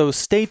 so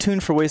stay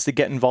tuned for ways to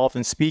get involved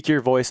and speak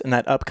your voice in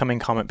that upcoming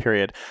comment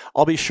period.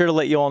 I'll be sure to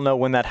let you all know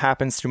when that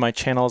happens through my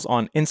channels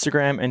on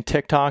Instagram and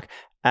TikTok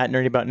at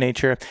Nerdy About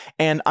Nature.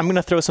 And I'm going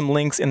to throw some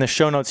links in the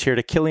show notes here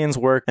to Kilian's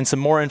work and some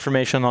more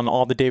information on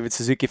all the David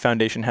Suzuki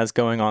Foundation has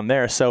going on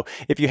there. So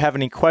if you have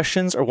any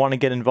questions or want to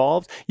get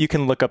involved, you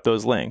can look up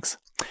those links.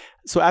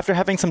 So after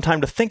having some time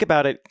to think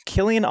about it,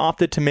 Kilian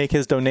opted to make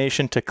his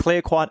donation to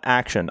Aquaculture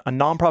Action, a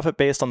nonprofit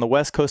based on the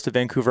west coast of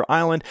Vancouver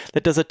Island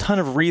that does a ton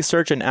of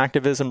research and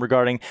activism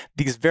regarding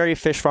these very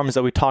fish farms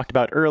that we talked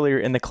about earlier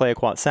in the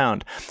Clayoquot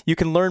Sound. You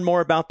can learn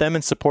more about them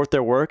and support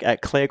their work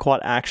at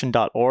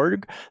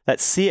clayoquotaction.org.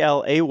 That's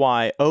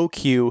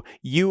CLAYOQUOT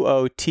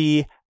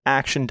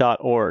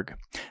action.org.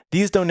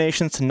 These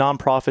donations to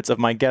nonprofits of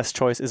my guest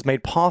choice is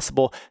made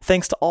possible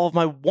thanks to all of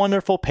my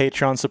wonderful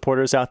Patreon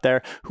supporters out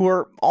there who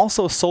are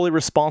also solely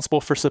responsible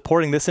for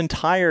supporting this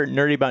entire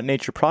Nerdy About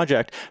Nature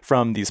project,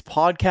 from these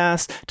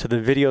podcasts to the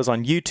videos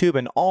on YouTube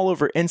and all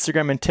over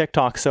Instagram and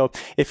TikTok. So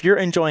if you're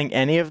enjoying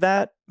any of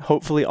that,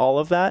 hopefully all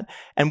of that,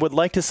 and would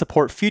like to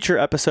support future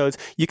episodes,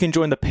 you can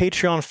join the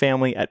Patreon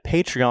family at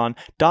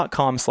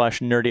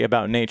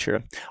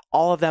patreon.com/nerdyaboutnature.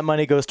 All of that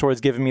money goes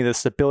towards giving me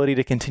this ability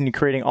to continue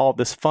creating all of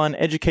this fun,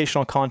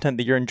 educational content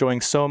that you're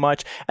enjoying so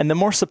much. And the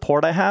more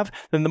support I have,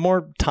 then the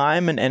more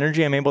time and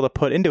energy I'm able to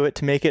put into it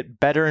to make it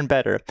better and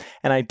better.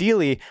 And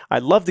ideally,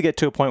 I'd love to get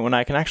to a point when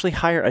I can actually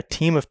hire a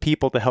team of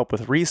people to help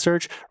with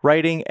research,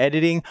 writing,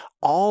 editing,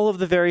 all of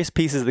the various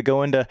pieces that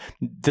go into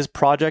this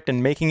project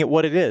and making it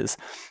what it is.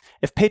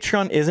 If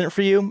Patreon isn't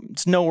for you,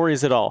 it's no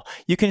worries at all.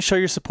 You can show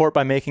your support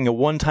by making a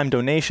one-time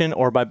donation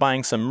or by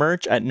buying some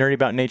merch at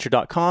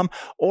nerdyaboutnature.com,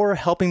 or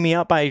helping me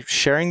out by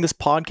sharing this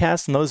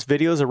podcast and those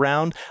videos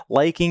around,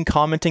 liking,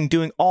 commenting,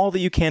 doing all that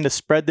you can to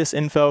spread this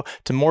info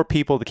to more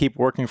people to keep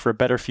working for a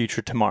better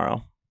future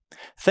tomorrow.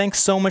 Thanks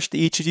so much to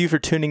each of you for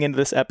tuning into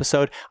this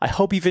episode. I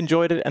hope you've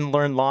enjoyed it and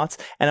learned lots,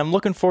 and I'm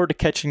looking forward to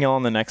catching you all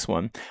on the next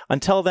one.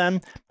 Until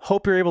then,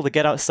 hope you're able to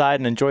get outside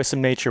and enjoy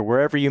some nature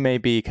wherever you may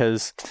be,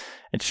 because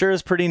it sure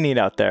is pretty neat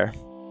out there.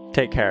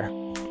 Take care.